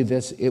going to tell you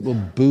this, it will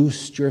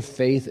boost your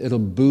faith. It'll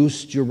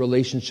boost your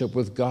relationship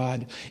with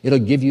God. It'll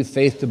give you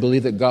faith to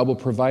believe that God will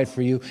provide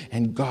for you,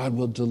 and God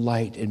will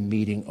delight in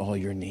meeting all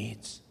your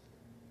needs.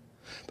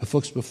 But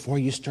folks, before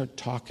you start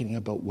talking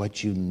about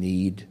what you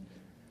need,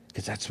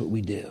 because that's what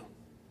we do,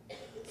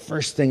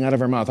 first thing out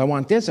of our mouth, I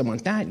want this, I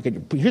want that.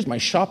 Here's my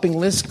shopping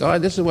list,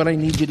 God. This is what I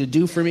need you to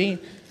do for me.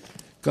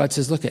 God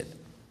says, look,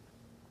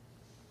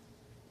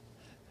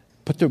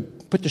 put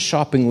the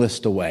shopping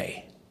list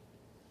away.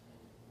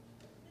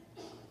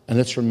 And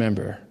let's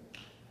remember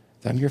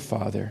that I'm your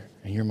father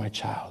and you're my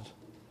child.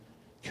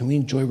 Can we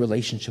enjoy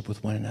relationship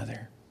with one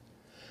another?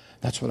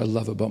 That's what I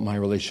love about my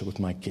relationship with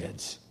my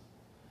kids.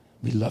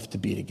 We love to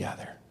be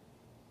together.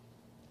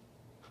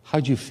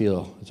 How'd you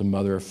feel as a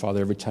mother or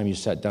father every time you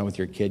sat down with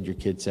your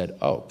kid said,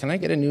 oh, can I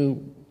get a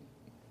new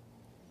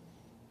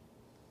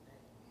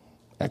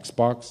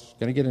Xbox?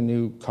 Can I get a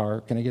new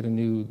car? Can I get a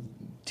new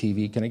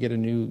TV? Can I get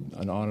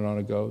and on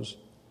it goes?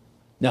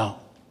 No.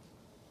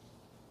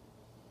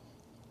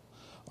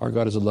 Our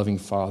God is a loving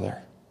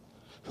Father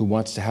who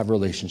wants to have a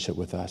relationship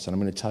with us. And I'm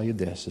going to tell you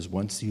this, is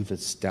once you've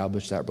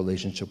established that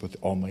relationship with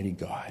Almighty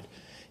God,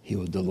 He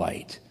will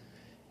delight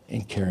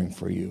in caring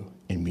for you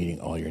and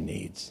meeting all your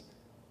needs.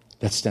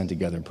 Let's stand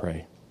together and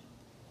pray.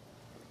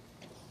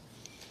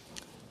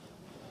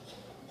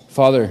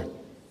 Father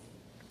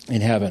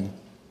in heaven,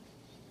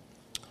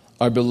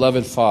 our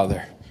beloved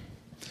Father,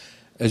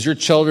 as your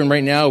children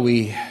right now,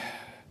 we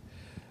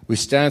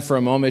stand for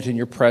a moment in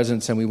your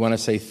presence and we want to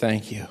say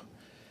thank you.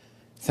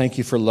 Thank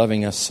you for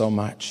loving us so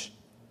much.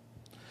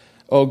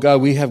 Oh God,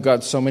 we have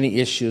got so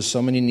many issues,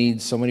 so many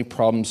needs, so many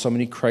problems, so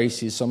many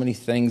crises, so many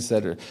things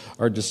that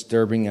are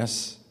disturbing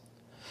us.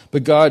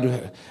 But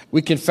God,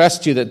 we confess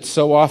to you that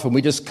so often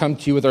we just come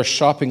to you with our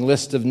shopping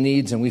list of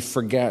needs and we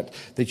forget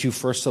that you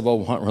first of all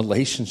want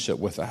relationship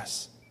with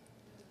us.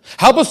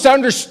 Help us to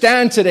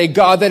understand today,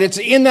 God, that it's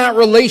in that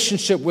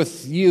relationship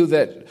with you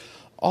that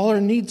all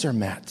our needs are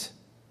met.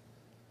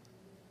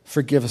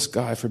 Forgive us,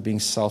 God, for being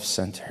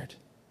self-centered.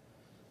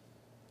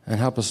 And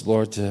help us,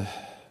 Lord, to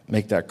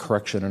make that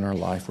correction in our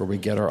life where we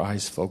get our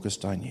eyes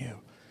focused on you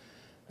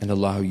and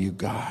allow you,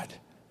 God,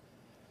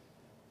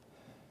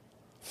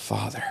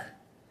 Father,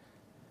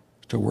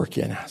 to work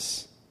in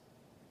us,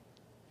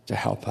 to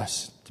help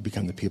us to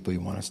become the people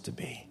you want us to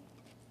be.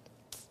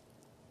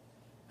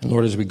 And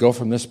Lord, as we go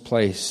from this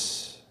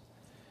place,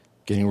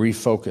 getting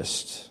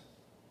refocused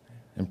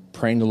and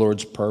praying the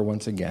Lord's Prayer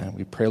once again,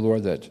 we pray,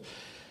 Lord, that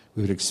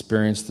we would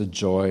experience the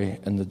joy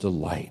and the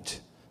delight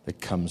that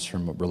comes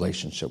from a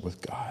relationship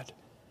with God.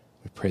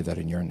 We pray that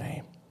in your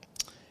name.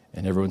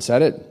 And everyone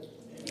said it?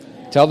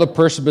 Amen. Tell the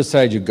person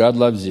beside you, God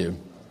loves you.